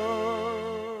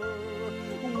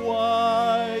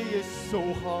 Why is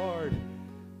so hard?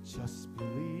 Just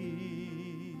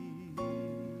believe.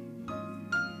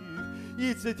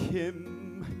 Is it him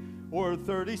or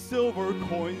 30 silver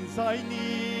coins I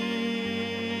need?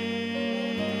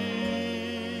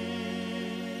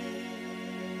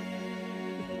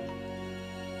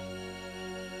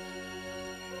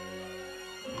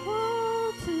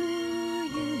 Woe to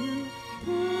you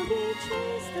who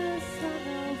betrays the Son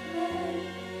of Man.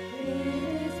 It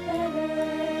is better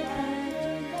that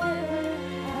you never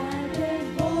had been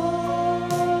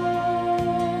born.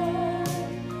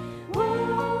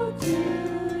 Woe to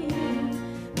you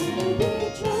who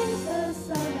betrays the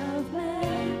Son of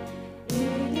Man.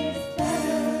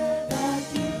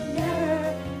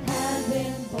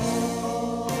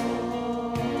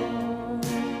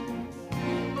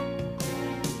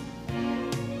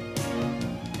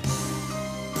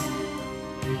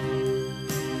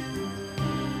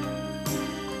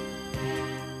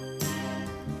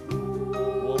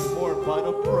 bite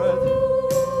of bread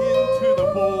into the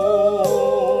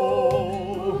bowl.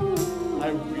 I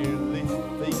really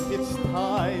think it's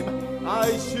time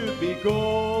I should be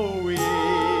going.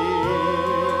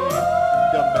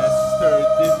 The master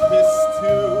did his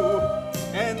too,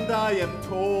 and I am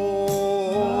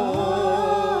told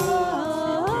to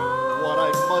do what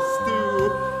I must do,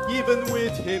 even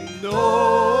with him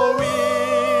knowing.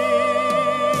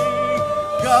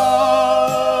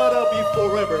 Gotta be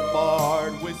forever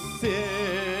marred with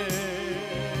sin.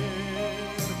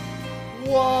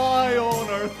 Why on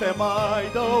earth am I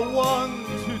the one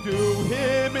to do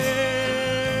him in?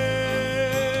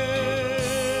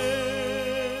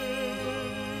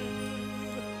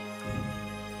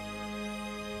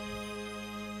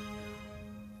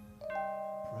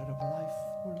 Bread of life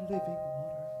or living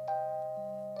water,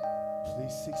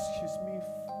 please excuse me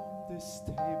from this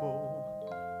table.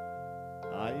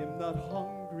 I am not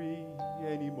hungry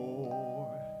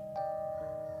anymore.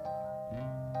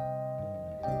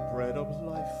 Bread of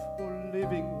life or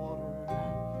living water,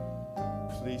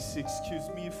 please excuse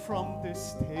me from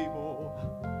this table.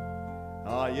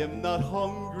 I am not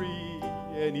hungry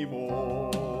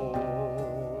anymore.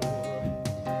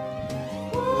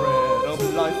 Bread of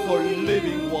life or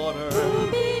living water,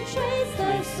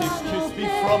 please excuse me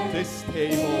from this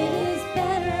table.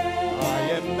 I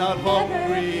am not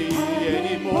hungry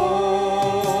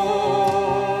anymore.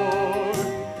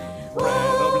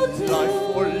 Bread of life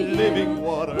or living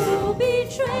water,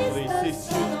 please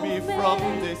excuse me from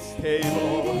this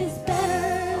table.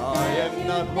 I am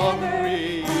not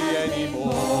hungry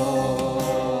anymore.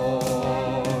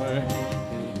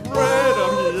 Bread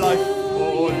of life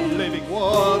or living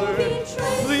water,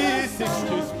 please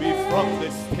excuse me from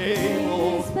this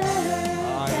table.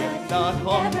 I am not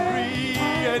hungry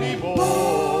anymore.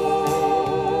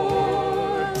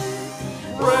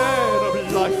 Bread of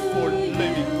life for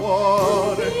living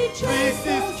water, please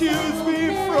excuse me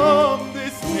from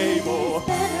this table. I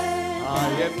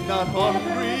am not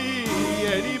hungry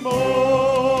anymore.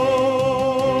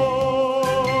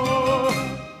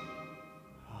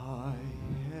 I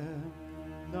am not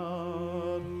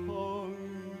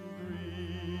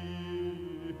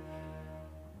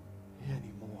hungry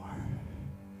anymore.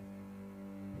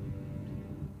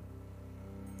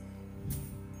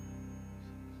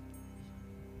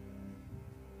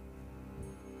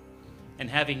 And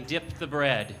having dipped the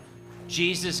bread,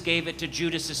 Jesus gave it to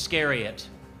Judas Iscariot,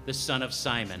 the son of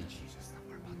Simon.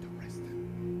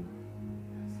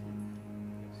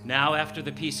 Now, after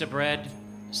the piece of bread,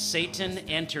 Satan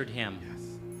entered him.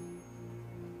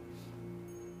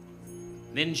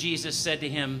 Then Jesus said to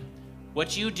him,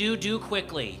 "What you do, do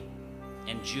quickly."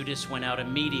 And Judas went out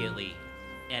immediately,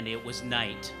 and it was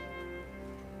night.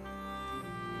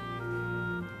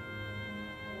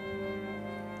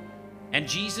 And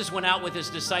Jesus went out with his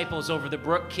disciples over the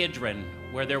brook Kidron,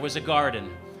 where there was a garden.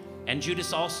 And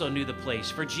Judas also knew the place,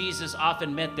 for Jesus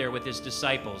often met there with his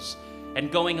disciples.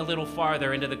 And going a little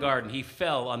farther into the garden, he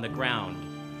fell on the ground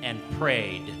and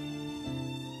prayed.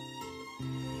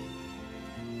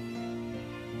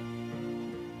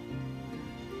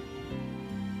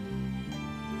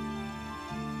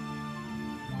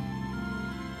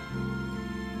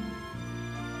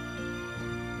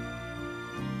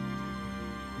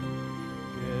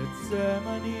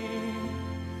 Gethsemane,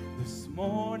 this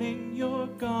morning your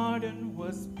garden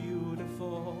was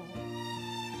beautiful,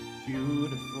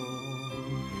 beautiful.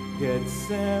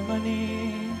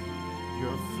 Gethsemane,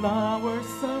 your flowers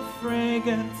so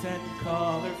fragrant and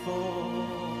colorful,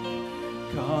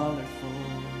 colorful.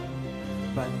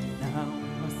 But now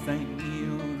as I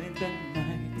kneel in the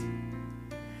night,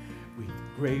 with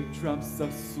great drops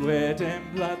of sweat and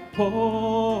blood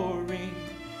pouring,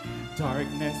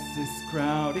 darkness is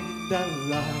crowding the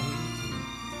light.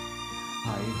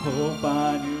 I hope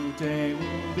a new day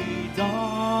will be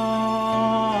dawning.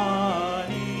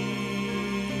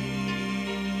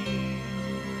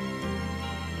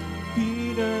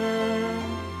 Peter,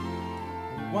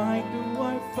 why do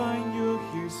I find you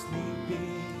here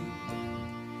sleeping,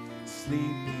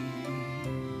 sleeping?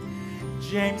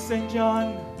 James and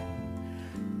John,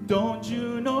 don't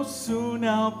you know soon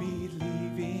I'll be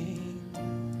leaving,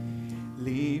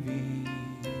 leaving?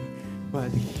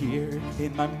 But here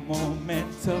in my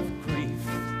moment of grief,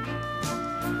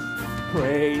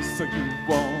 pray so you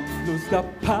won't lose the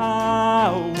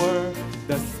power.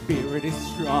 The spirit is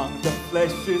strong, the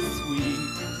flesh is weak.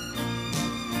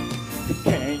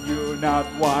 Can you not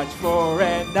watch for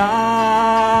an hour?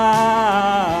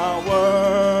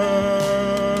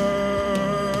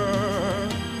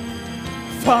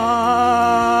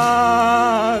 Father,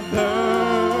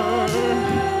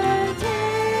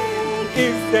 take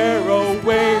Is there a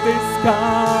way this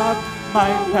cup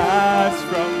might pass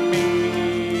from me?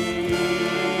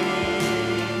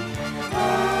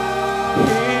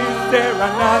 Is there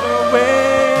another way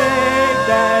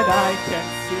that I can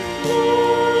see?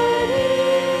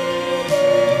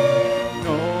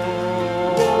 No,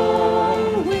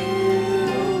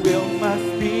 will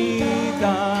must be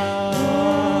done.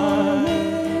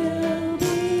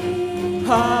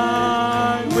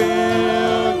 I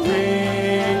will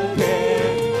drink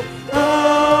it. I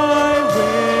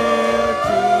will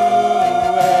do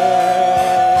it.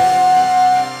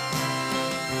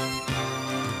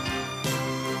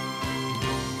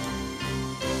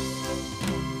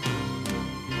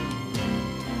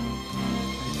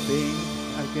 I think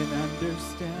I can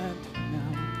understand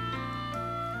now.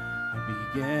 I'm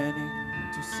beginning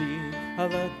to see a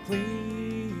lot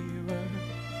clearer.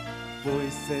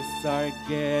 Voices are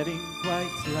getting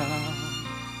quite loud.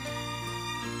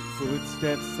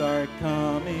 Footsteps are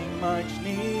coming much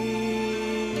nearer.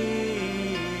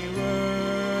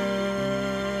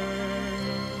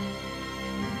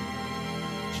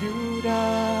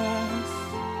 Judas,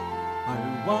 I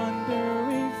wonder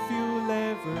if you'll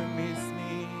ever miss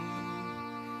me.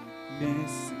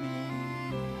 Miss me.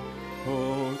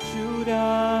 Oh,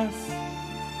 Judas,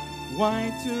 why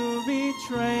to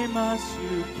betray must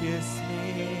you kiss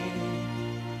me?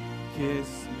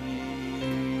 Kiss me.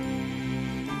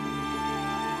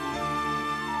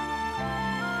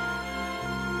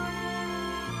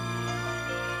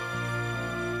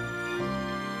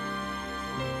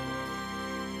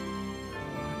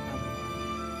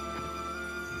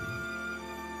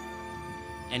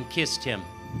 And kissed him.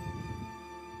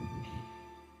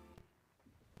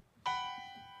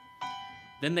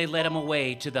 Then they led him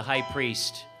away to the high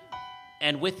priest,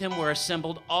 and with him were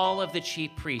assembled all of the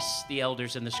chief priests, the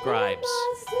elders, and the scribes.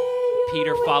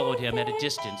 Peter followed him at a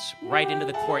distance, right into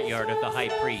the courtyard of the high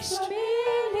priest.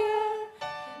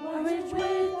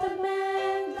 With the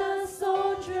men the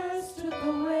soldiers took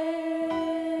away.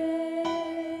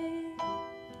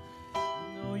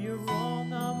 No, you're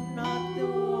wrong, I'm not the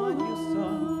one you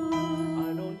saw.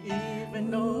 I don't even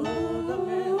know the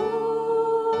man.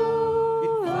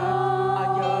 In fact, I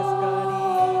just got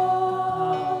into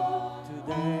town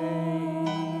today.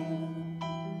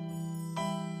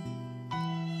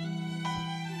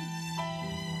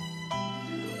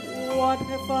 What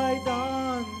have I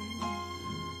done?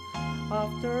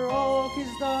 After all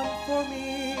he's done for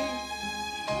me,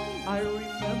 I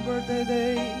remember the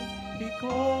day he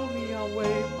called me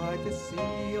away by the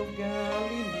Sea of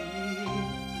Galilee.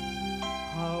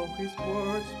 How his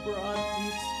words brought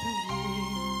peace to me.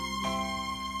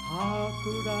 How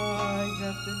could I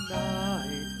have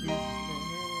denied his name?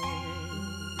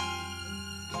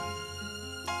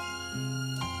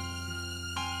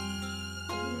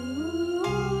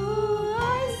 Ooh,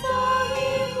 I saw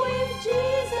him with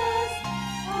Jesus.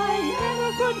 I never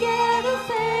forget a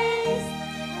face.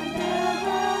 I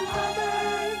never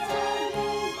understand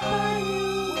why you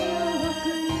will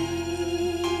agree.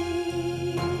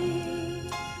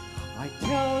 I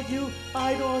tell you,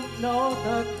 I don't know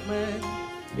that man.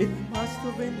 It must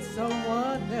have been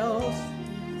someone else.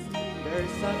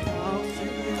 There's a thousand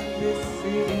in this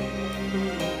city who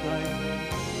look like me.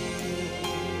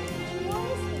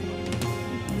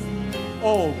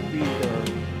 Oh, Peter,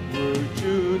 would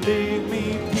you leave me,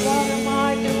 Peter? What am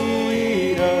I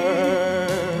doing?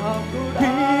 How could I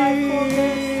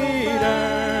forget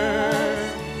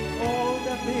all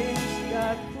the things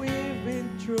that we've been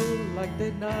through, like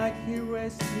the night he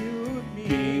rescued me?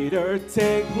 Peter,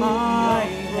 take my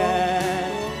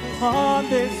hand. On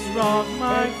this rock,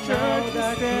 my church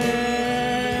to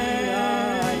stand.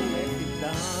 I let it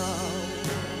down.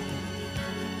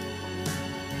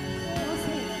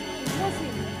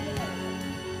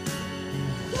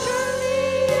 Surely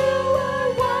you are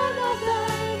one of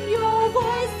them. Your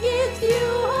voice gives you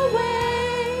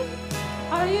away.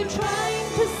 Are you trying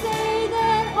to say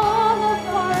that all of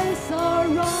us are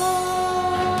wrong?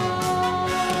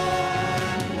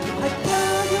 I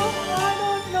tell you, I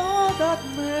don't know that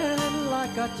man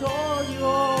like I told you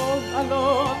all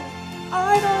along.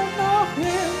 I don't know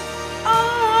him.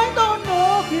 I don't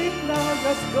know him. Now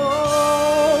just go.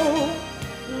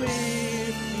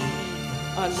 Leave me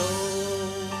alone.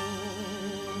 He told me I denied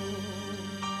him. Now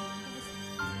I've done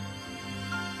just what he said. It would be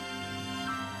better now for me if I were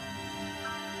there. Ooh, I saw him with Jesus. I never forget a face. I never understand why you will agree. I tell you, I don't know that man like I told you all along. I don't know him. I don't know him. Now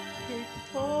just go. Leave me alone. He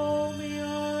told me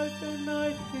I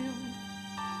denied him.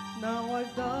 Now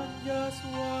I've done just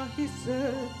what he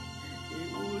said. It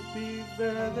would be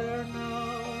better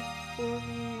now for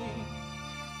me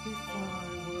if I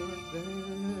were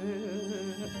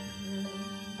there.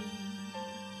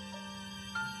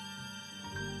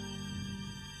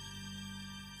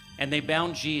 And they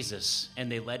bound Jesus, and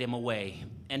they led him away,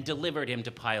 and delivered him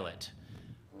to Pilate.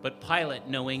 But Pilate,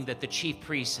 knowing that the chief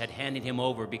priests had handed him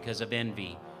over because of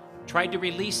envy, tried to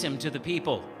release him to the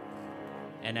people.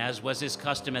 And as was his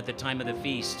custom at the time of the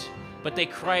feast, but they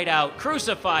cried out,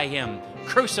 "Crucify him!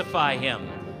 Crucify him!"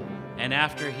 And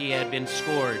after he had been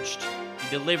scourged, he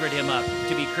delivered him up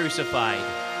to be crucified.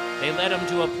 They led him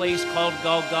to a place called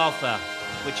Golgotha,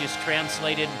 which is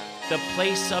translated the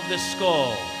place of the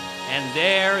skull. And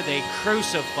there they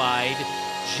crucified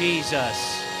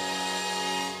Jesus.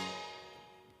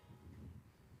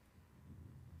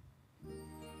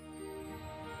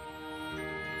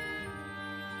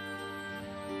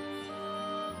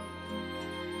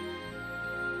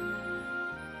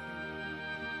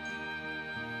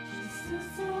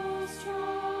 So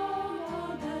strong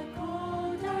on that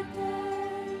cold dark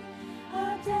day, a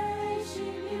day she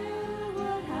knew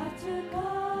would have to go.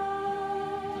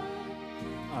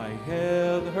 I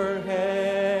held her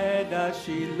head as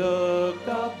she looked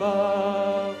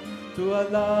above to a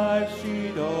life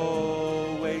she'd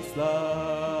always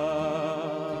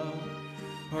loved.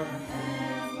 Her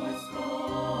hand was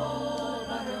cold,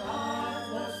 but her heart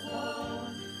was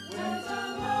warm with a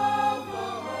love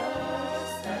for her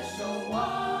special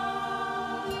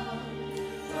one.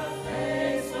 Her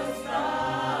face was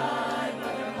bright,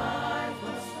 but her mind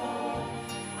was torn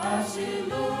as she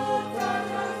looked at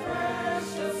her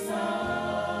precious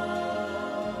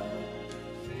son.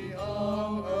 She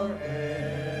hung her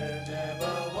head,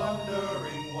 never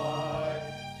wondering why,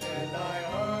 till I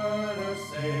heard her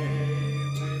say,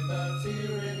 with a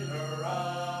tear in her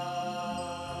eye,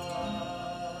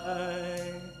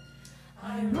 I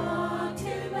rocked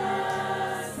him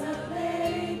as a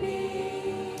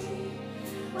baby,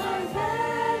 I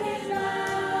fed him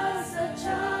as a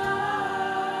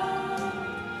child.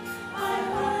 I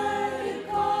heard him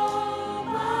call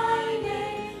my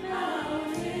name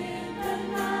out in the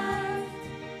night.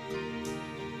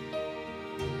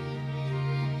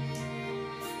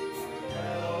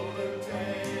 helped him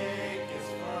take his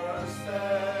first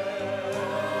step.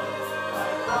 I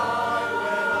cried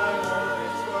when I heard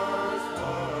his first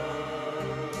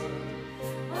word.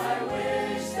 I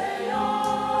wish they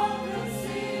all could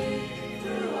see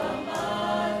through a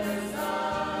mother's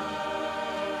eyes.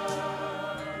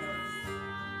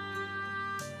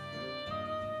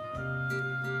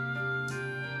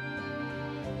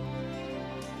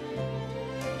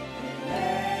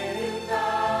 Laid him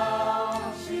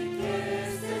down, she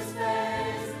kissed his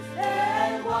face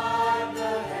and wiped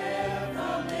the hair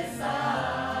from his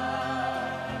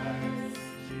eyes.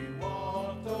 She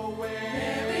walked away.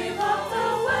 Mary walked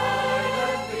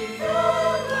away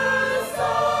from her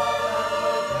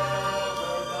side.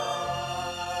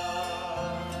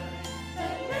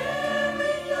 And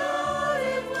Mary thought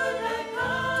it would have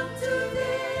come to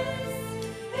this.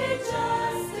 It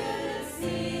just didn't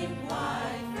seem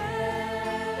quite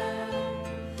fair.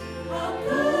 How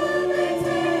could they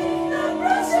take the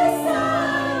precious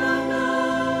Son of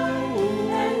God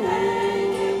and hang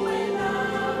him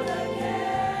without a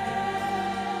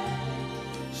care?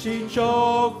 She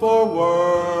choked for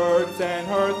words and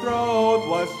her throat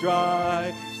was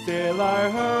dry. Still I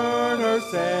heard her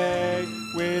say,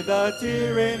 with a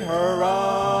tear in her eye,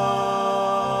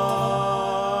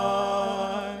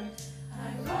 I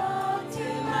rocked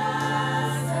him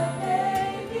as a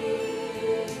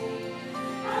baby,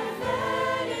 I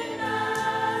fed him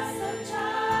as a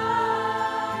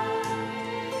child.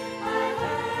 I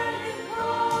heard him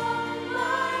call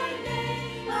my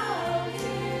name out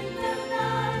in the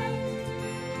night.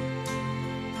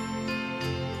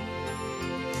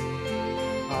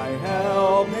 I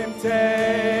helped him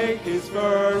take his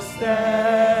first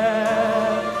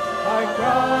step. I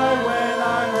cried when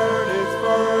I heard his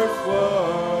first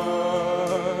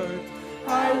word.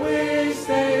 I wish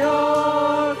they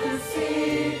all could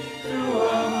see through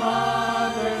a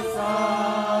mother's eyes.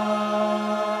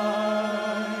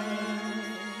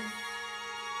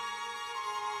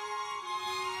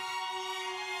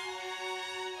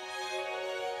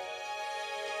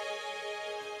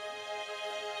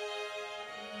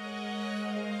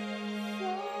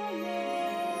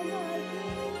 So may I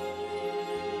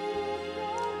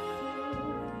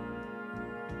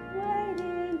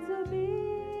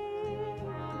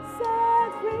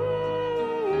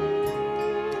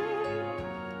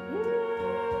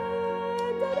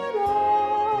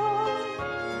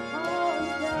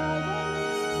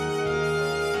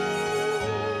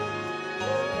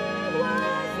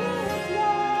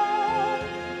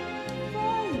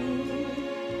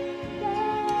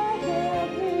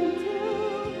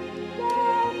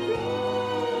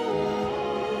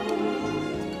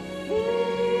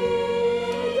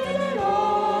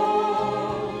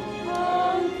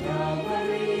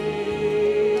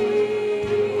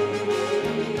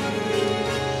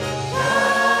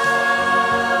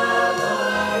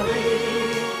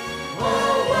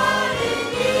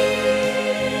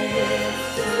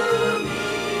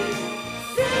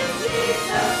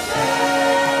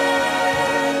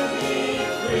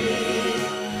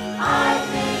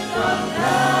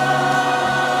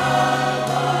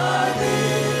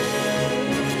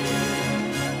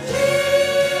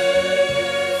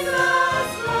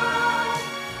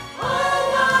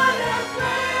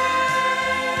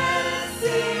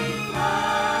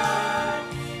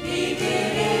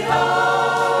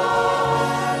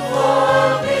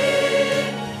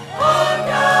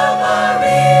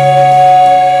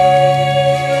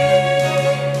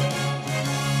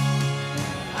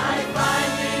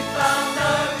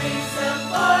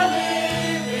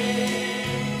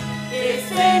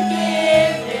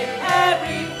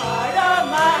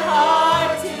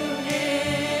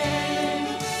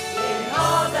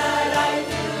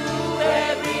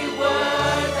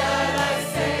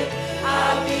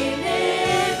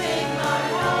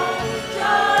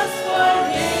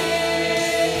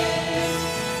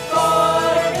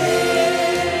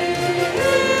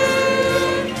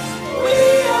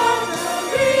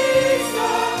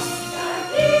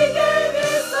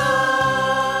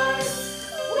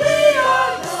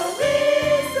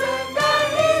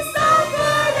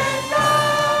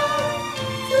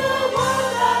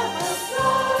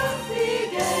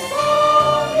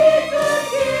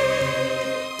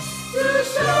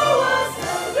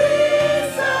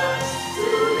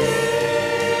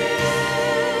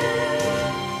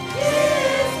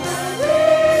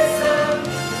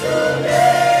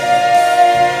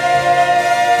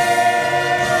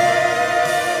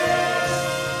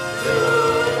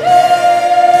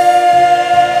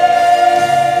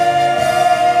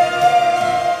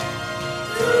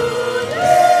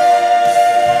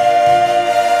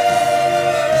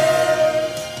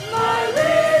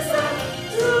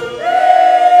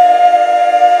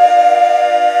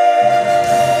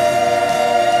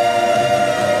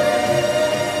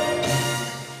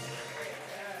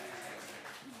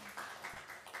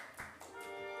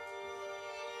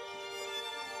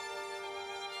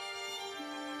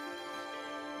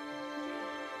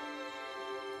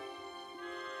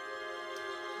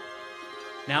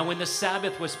Now when the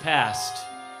Sabbath was past,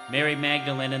 Mary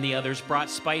Magdalene and the others brought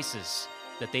spices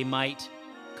that they might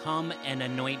come and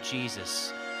anoint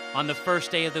Jesus. On the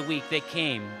first day of the week, they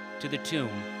came to the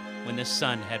tomb when the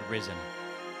sun had risen.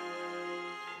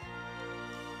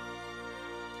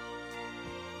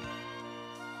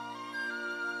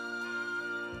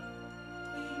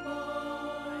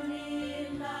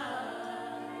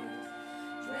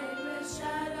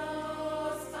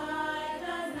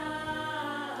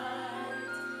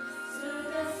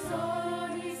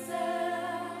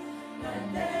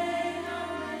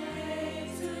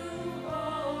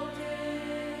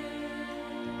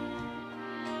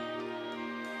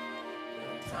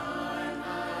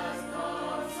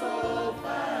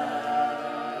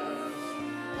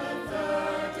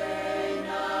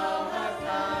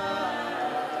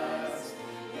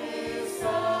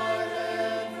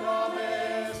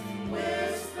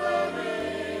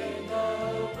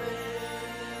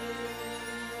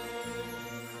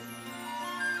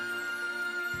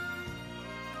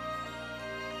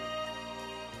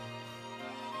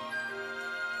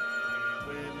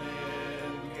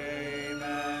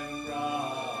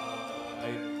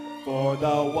 For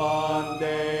the one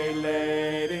they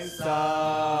laid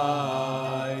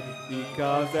inside,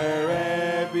 because their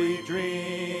every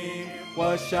dream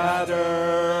was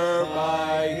shattered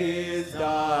by his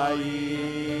dying.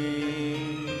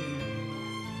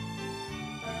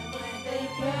 And when they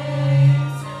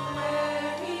came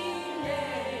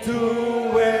to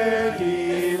where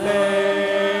he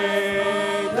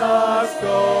lay, the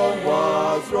stone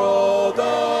was rolled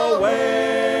away.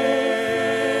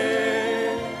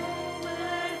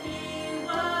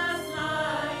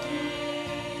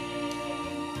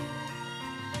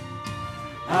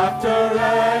 After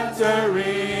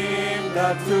entering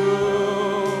the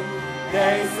tomb,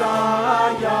 they saw a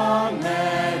young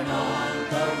man on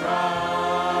the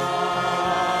right,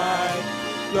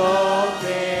 clothed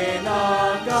in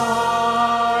a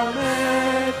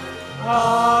garment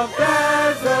of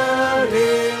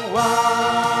dazzling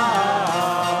white.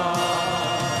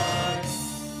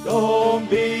 Don't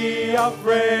be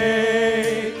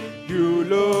afraid, you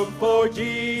look for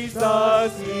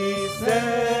Jesus, he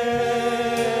said.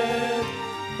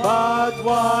 But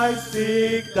why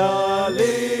seek the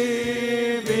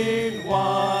living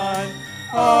one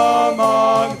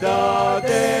among the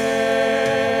dead?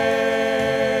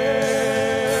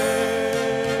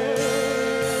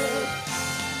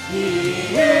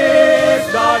 He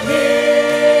is not here,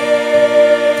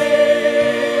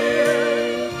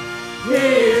 he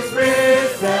is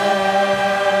risen.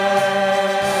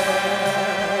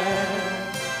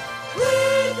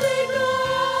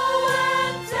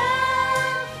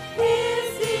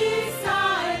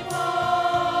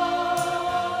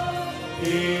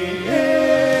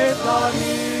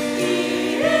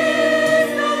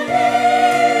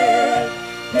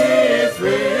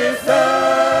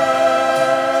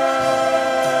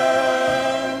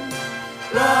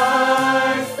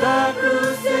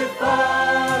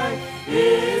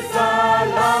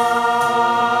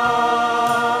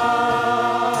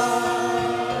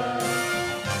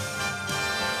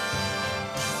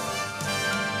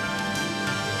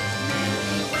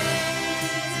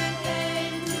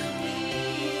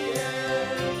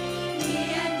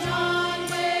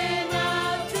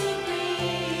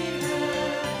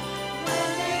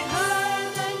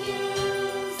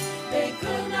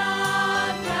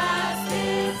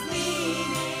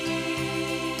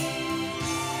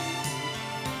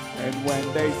 And when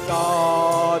they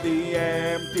saw the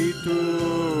empty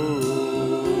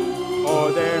tomb,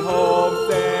 all their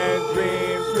hopes and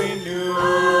dreams renewed,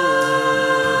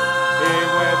 and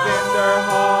within their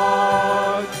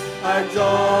hearts a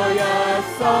joyous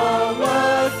song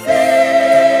was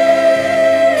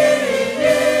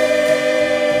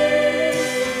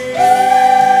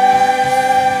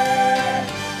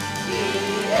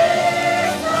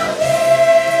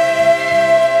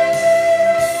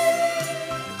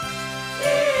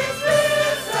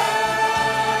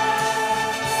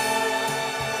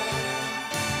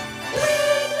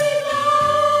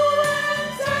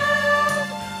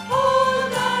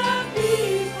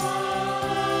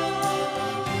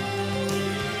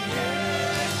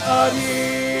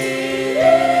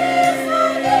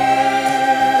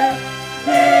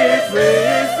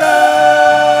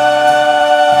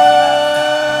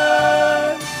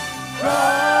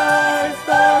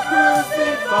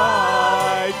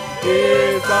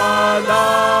alive.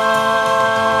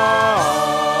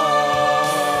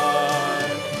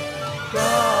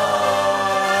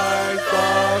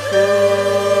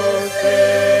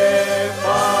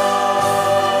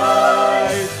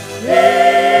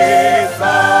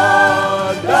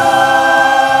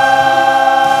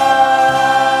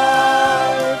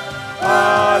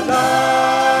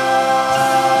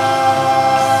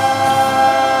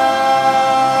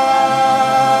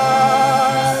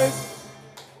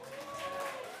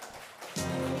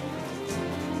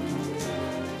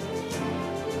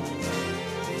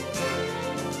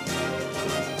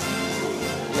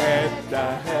 the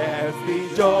heavens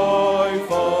be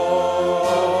joyful.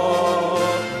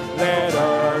 Let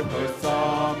earth her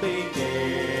song begin.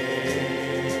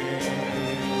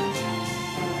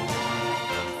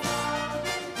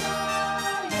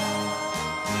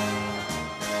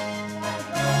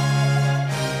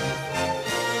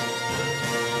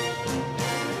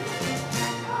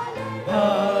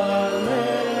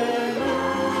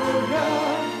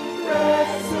 Hallelujah,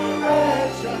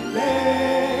 resurrection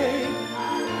day.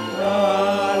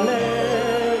 Hallelujah,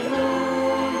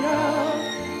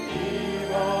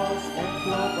 evils can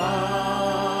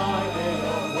provided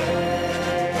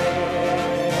away.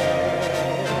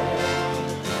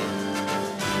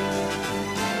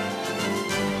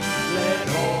 Let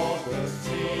all the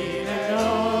seen and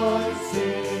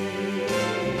unseen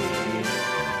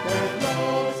the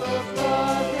laws of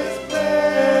God display.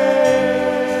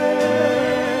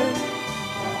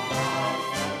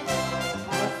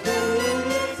 As they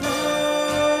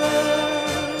return,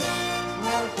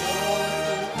 our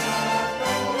voices have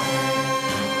the way.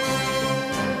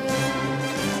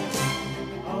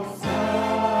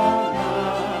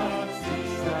 Hosanna,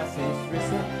 Jesus is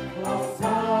risen.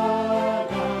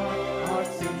 Hosanna, our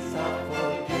sins are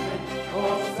forgiven.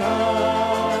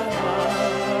 Hosanna,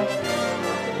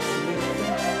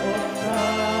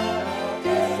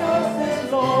 Jesus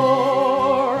is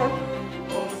Lord.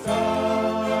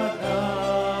 Hosanna,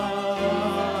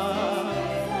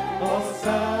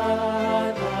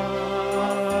 Hosanna,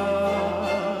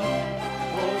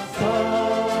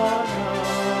 Hosanna,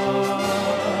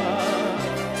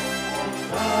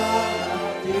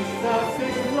 Jesus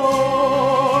is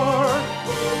Lord.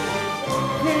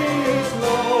 He is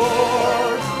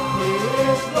Lord. He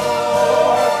is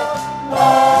Lord.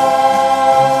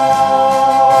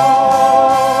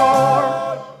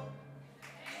 Lord.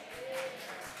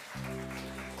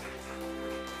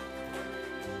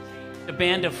 A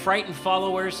band of frightened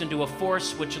followers into a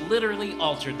force which literally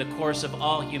altered the course of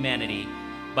all humanity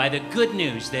by the good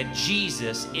news that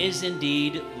Jesus is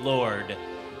indeed Lord.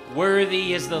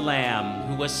 Worthy is the Lamb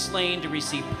who was slain to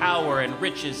receive power and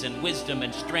riches and wisdom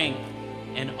and strength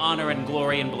and honor and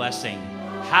glory and blessing.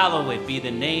 Hallowed be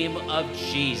the name of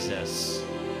Jesus.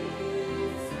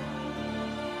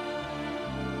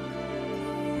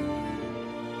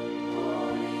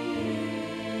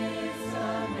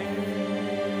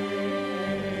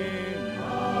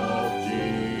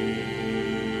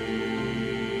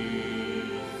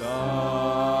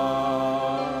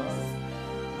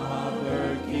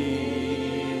 Other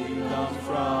kingdoms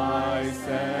rise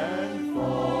and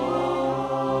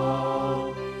fall.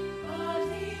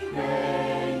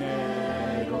 Reigned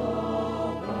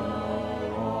over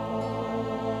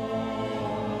all.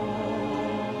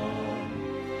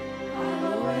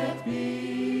 Hallowed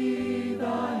be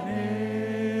the name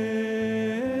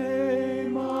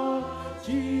of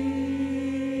Jesus.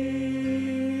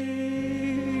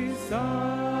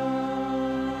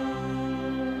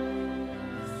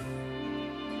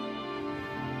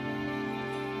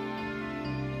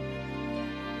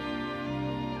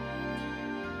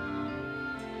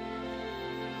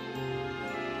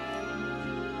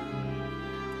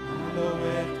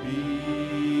 Hallowed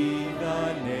be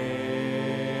the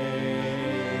name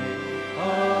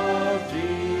of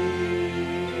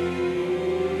Jesus.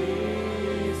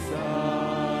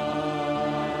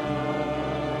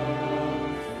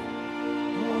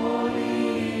 Holy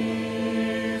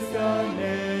is the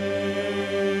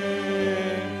name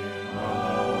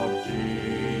of Jesus.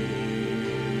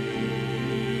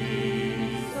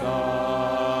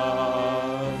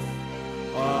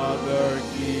 Other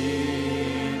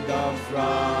kingdoms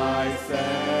rise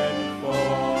and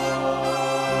fall.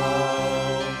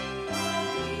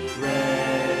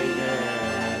 Reigned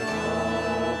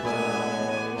over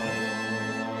all.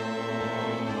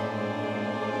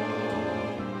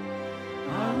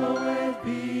 Hallowed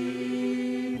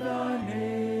be the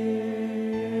name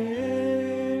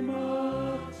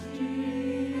of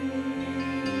Jesus.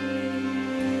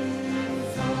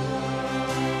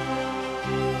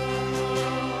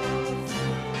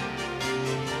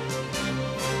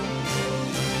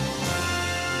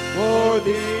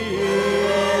 Worthy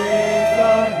is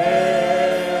the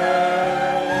name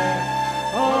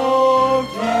of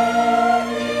Jesus.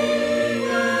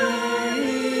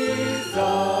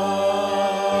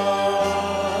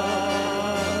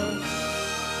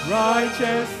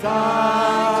 Righteous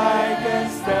I can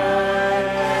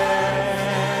stand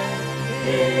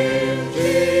in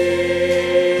Jesus.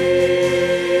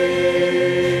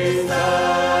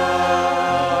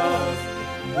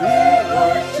 We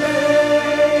were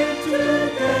chained to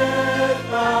death,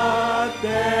 but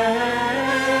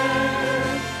then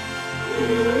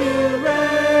you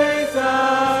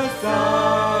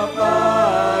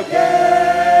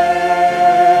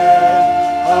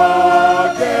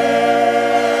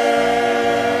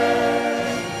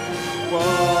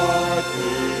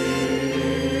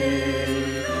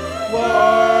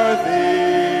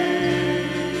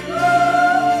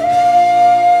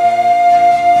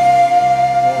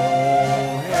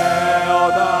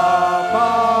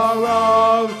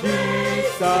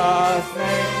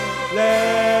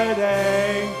Let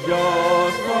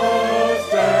angels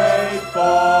prostrate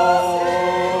fall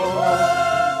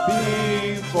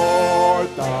before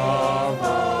the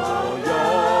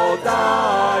royal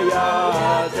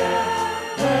diadem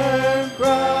and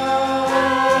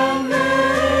crown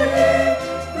him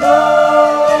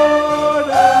Lord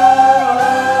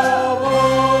of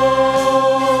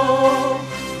all.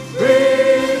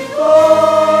 Bring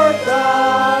forth the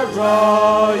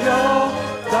royal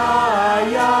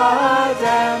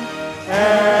diadem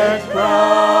and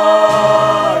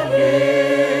crown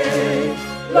him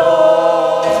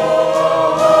Lord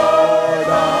of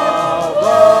all.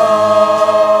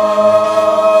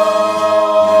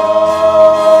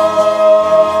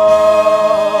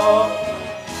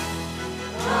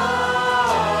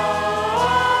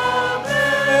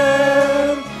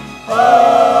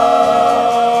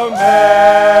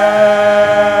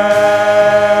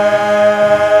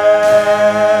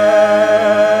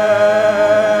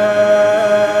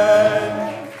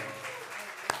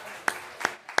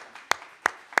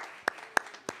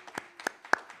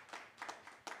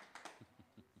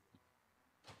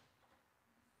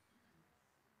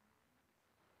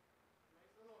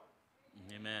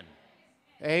 Amen. Amen.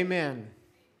 Amen. Amen.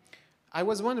 I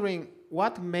was wondering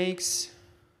what makes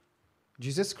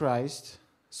Jesus Christ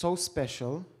so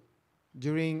special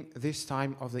during this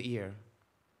time of the year.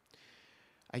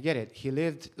 I get it. He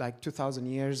lived like 2,000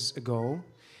 years ago,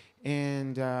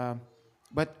 and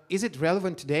but is it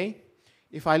relevant today?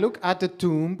 If I look at the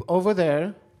tomb over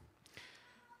there,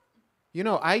 you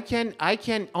know, I can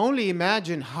only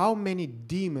imagine how many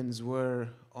demons were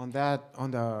on that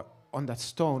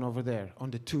stone over there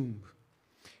on the tomb,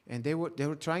 and they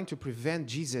were trying to prevent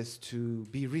Jesus to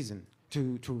be risen,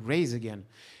 to raise again,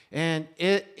 and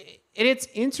it's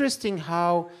interesting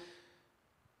how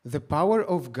the power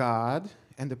of God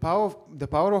and the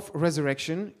power of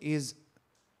resurrection is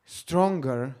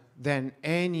stronger than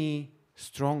any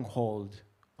stronghold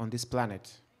on this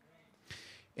planet.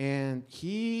 And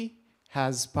he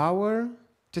has power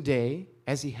today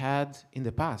as he had in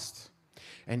the past.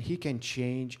 And he can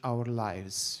change our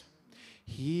lives.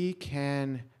 He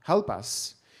can help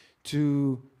us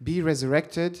to be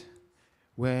resurrected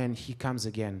when he comes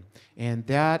again. And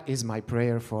that is my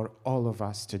prayer for all of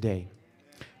us today.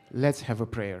 Let's have a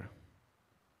prayer.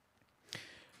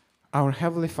 Our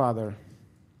Heavenly Father,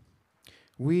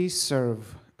 we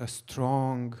serve a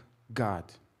strong God.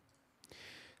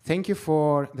 Thank you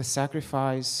for the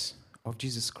sacrifice of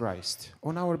Jesus Christ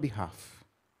on our behalf.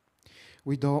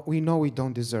 We know we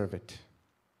don't deserve it.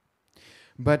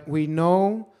 But we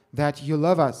know that you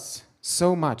love us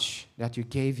so much that you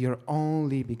gave your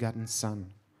only begotten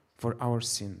Son for our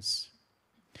sins.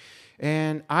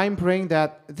 And I'm praying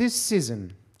that this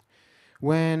season,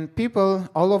 when people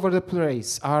all over the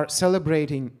place are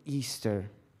celebrating Easter,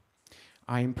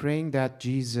 I'm praying that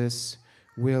Jesus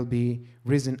will be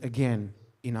risen again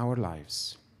in our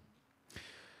lives.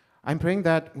 I'm praying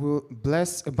that we'll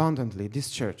bless abundantly this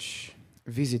church,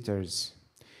 visitors,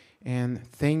 and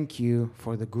thank you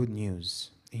for the good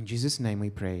news. In Jesus' name we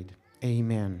prayed.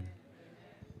 Amen.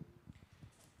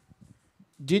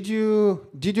 Did you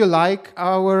like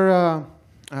our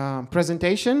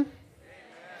presentation?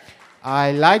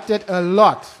 I liked it a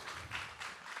lot.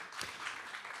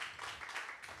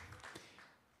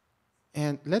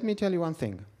 And let me tell you one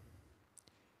thing.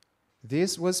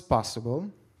 This was possible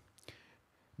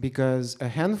because a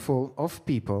handful of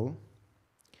people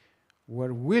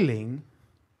were willing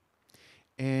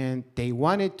and they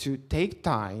wanted to take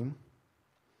time,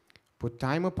 put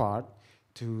time apart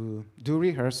to do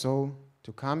rehearsal,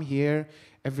 to come here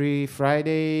every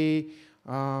Friday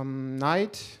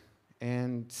night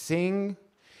and sing,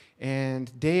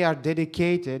 and they are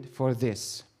dedicated for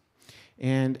this.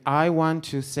 And I want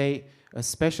to say a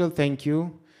special thank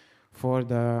you for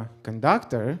the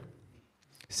conductor,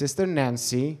 Sister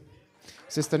Nancy.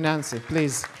 Sister Nancy,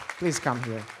 please come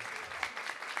here.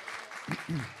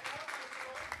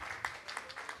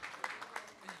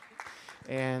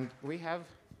 And we have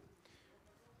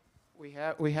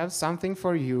something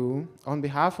for you on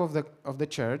behalf of the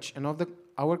church and of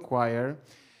our choir.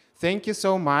 Thank you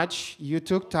so much. You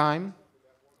took time.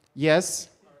 Yes.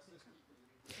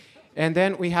 And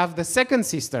then we have the second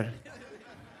sister.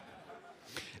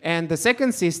 And the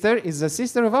second sister is the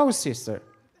sister of our sister.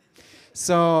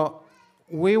 So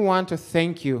we want to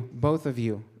thank you, both of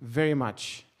you, very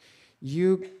much.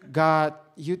 You got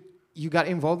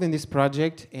involved in this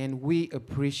project, and we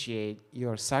appreciate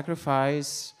your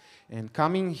sacrifice and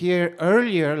coming here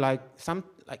earlier, like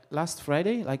last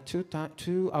Friday, like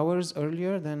 2 hours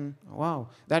earlier. Then wow,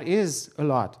 that is a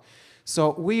lot.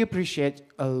 So we appreciate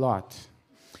a lot.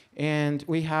 And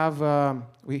we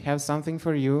have something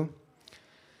for you.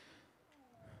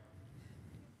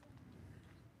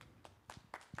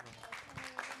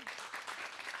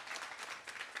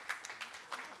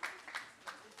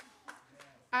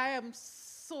 I am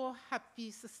so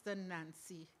happy, Sister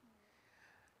Nancy,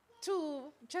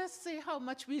 to just say how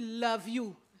much we love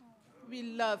you. We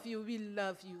love you, we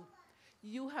love you.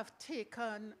 You have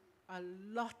taken a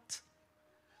lot.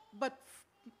 But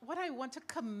what I want to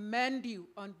commend you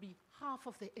on behalf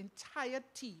of the entire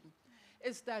team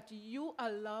is that you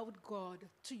allowed God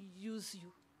to use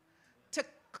you,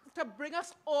 to bring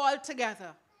us all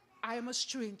together. I am a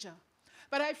stranger,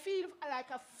 but I feel like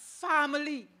a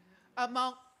family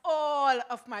among all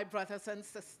of my brothers and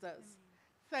sisters.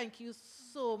 Thank you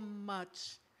so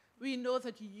much. We know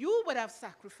that you would have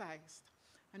sacrificed.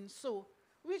 And so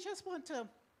we just want to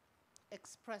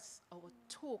express our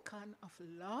token of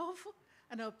love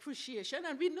and appreciation.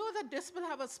 And we know that this will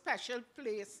have a special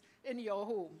place in your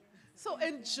home. So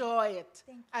enjoy it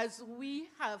as we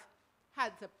have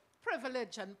had the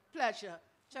privilege and pleasure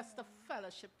just to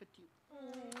fellowship with you.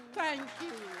 Thank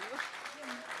you.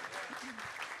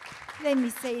 Let me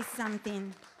say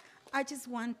something. I just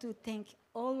want to thank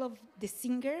all of the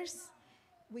singers.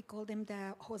 We call them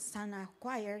the Hosanna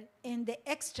choir, and the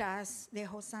extras, the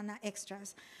Hosanna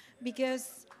extras.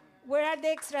 Because where are the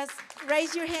extras?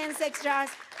 Raise your hands, extras.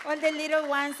 All the little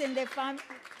ones and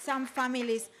some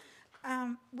families.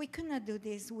 We could not do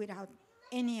this without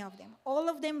any of them. All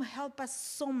of them help us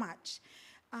so much.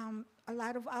 A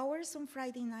lot of hours on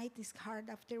Friday night is hard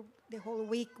after the whole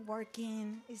week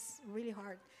working. It's really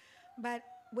hard. But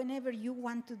whenever you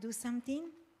want to do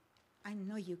something, I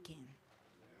know you can.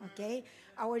 Okay?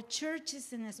 Our church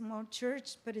is in a small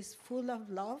church, but it's full of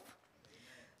love,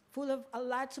 full of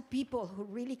lots of people who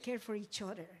really care for each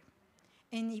other.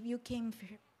 And if you came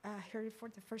here for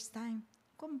the first time,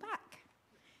 come back.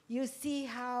 You see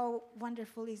how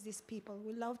wonderful is these people.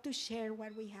 We love to share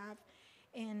what we have,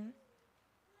 and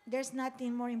there's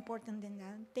nothing more important than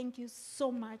that. Thank you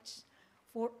so much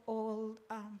for all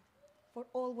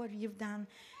what you've done.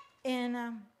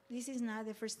 And this is not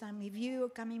the first time. If you are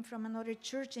coming from another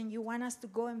church and you want us to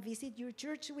go and visit your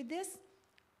church with this,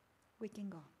 we can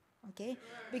go, okay?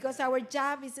 Because our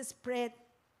job is to spread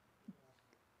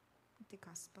the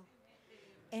gospel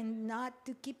and not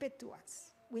to keep it to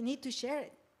us. We need to share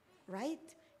it, right?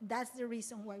 That's the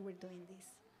reason why we're doing this.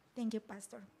 Thank you,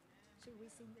 Pastor. Should we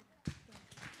sing it?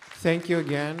 Thank you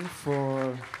again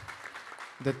for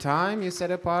the time you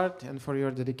set apart and for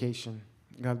your dedication.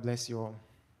 God bless you all.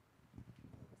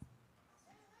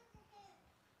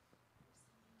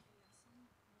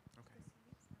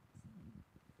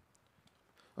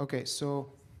 Okay,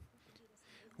 so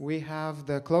we have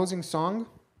the closing song.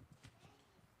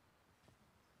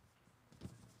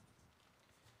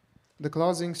 The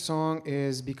closing song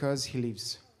is Because He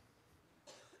Lives.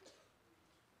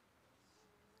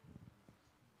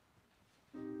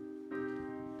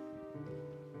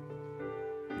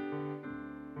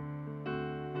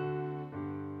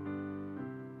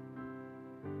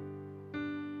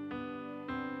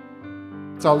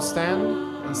 So I'll stand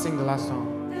and sing the last song.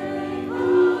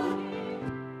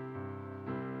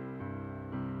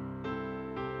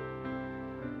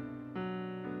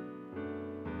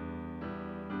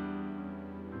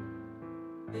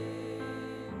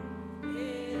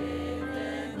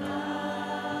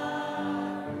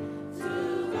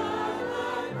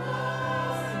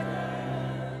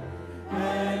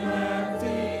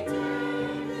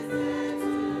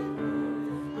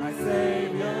 My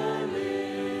Savior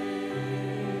lives,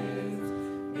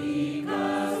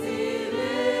 because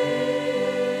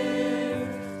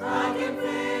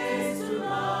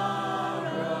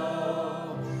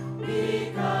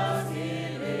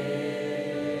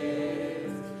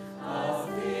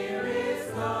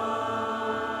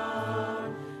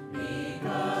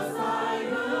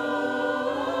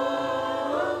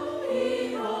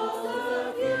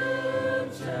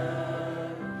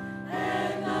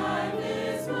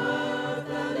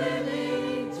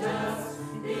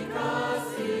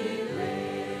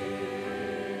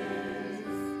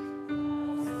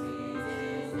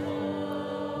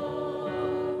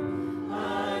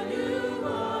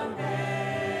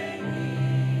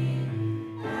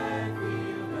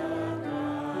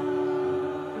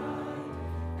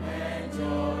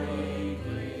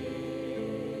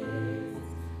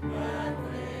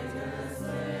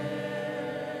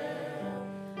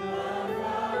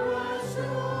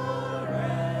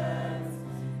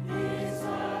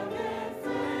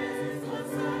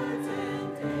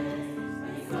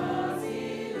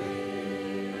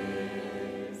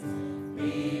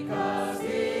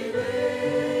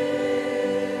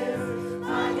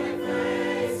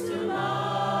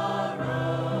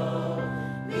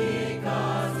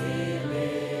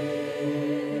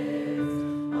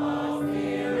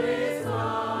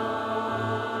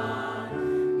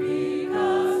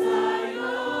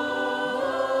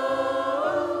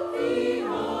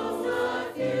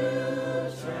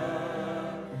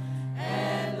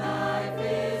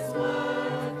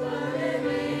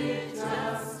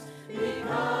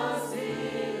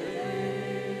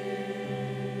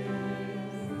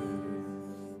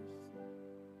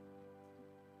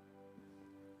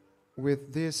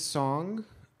with this song,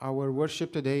 our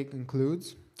worship today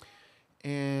concludes.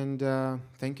 And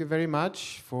thank you very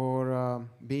much for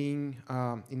being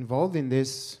involved in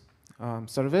this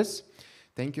service.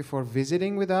 Thank you for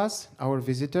visiting with us, our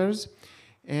visitors.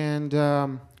 And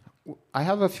I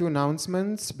have a few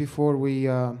announcements before we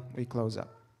close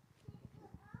up.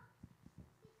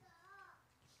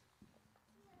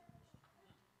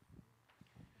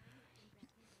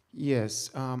 Yes,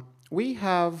 we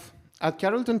have, at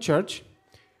Carrollton Church,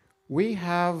 we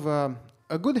have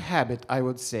a good habit, I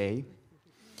would say.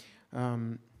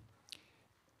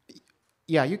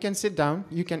 Yeah, you can sit down.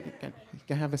 You can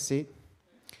have a seat.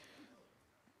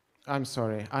 I'm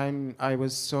sorry. I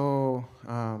was so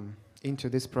into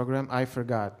this program, I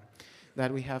forgot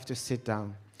that we have to sit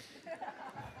down.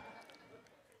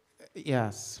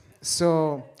 Yes.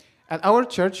 So at our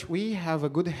church, we have a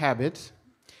good habit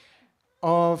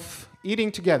of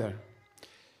eating together.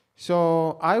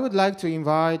 So I would like to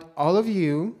invite all of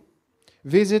you,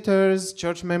 visitors,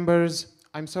 church members.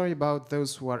 I'm sorry about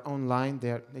those who are online.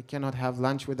 They cannot have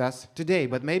lunch with us today,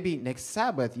 but maybe next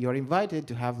Sabbath you're invited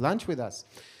to have lunch with us.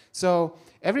 So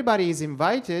everybody is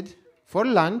invited for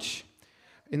lunch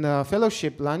in the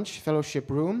fellowship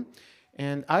room.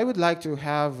 And I would like to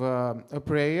have a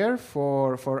prayer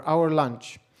for our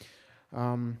lunch.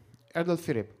 Erdal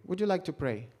Philip, would you like to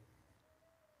pray?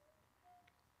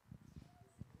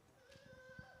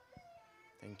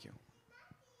 Thank you.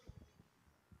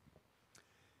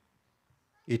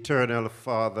 Eternal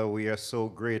Father, we are so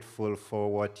grateful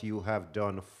for what you have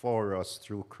done for us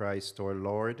through Christ our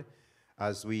Lord.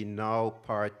 As we now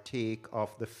partake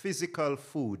of the physical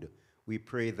food, we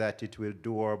pray that it will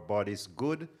do our bodies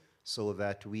good so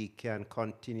that we can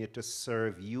continue to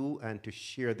serve you and to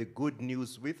share the good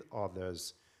news with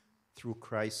others. Through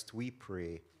Christ we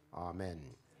pray. Amen.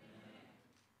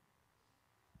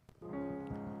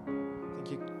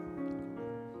 Thank you.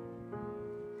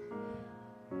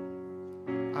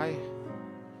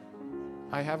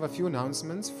 I have a few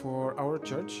announcements for our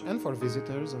church and for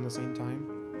visitors at the same time.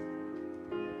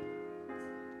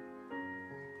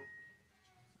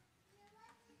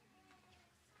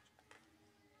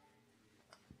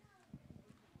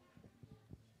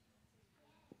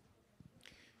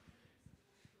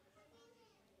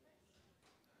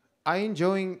 I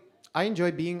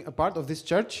enjoy being a part of this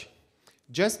church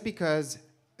just because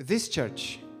this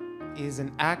church is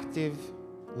an active,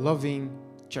 loving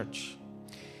church.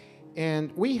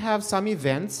 And we have some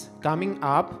events coming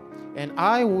up, and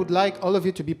I would like all of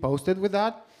you to be posted with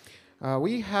that.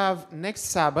 We have next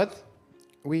Sabbath,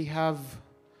 we have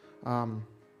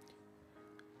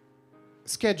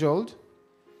scheduled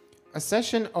a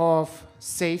session of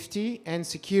safety and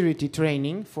security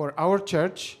training for our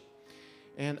church.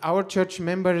 And our church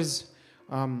members,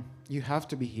 you have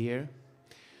to be here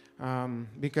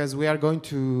because we are going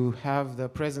to have the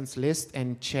presence list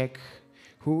and check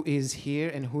who is here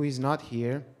and who is not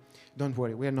here. Don't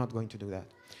worry, we are not going to do that.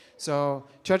 So,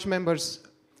 church members,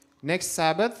 next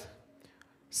Sabbath,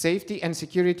 safety and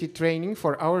security training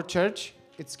for our church,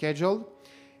 it's scheduled.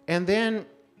 And then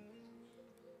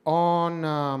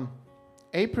on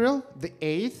April the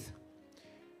 8th,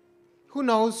 who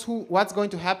knows what's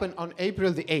going to happen on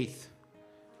April the 8th?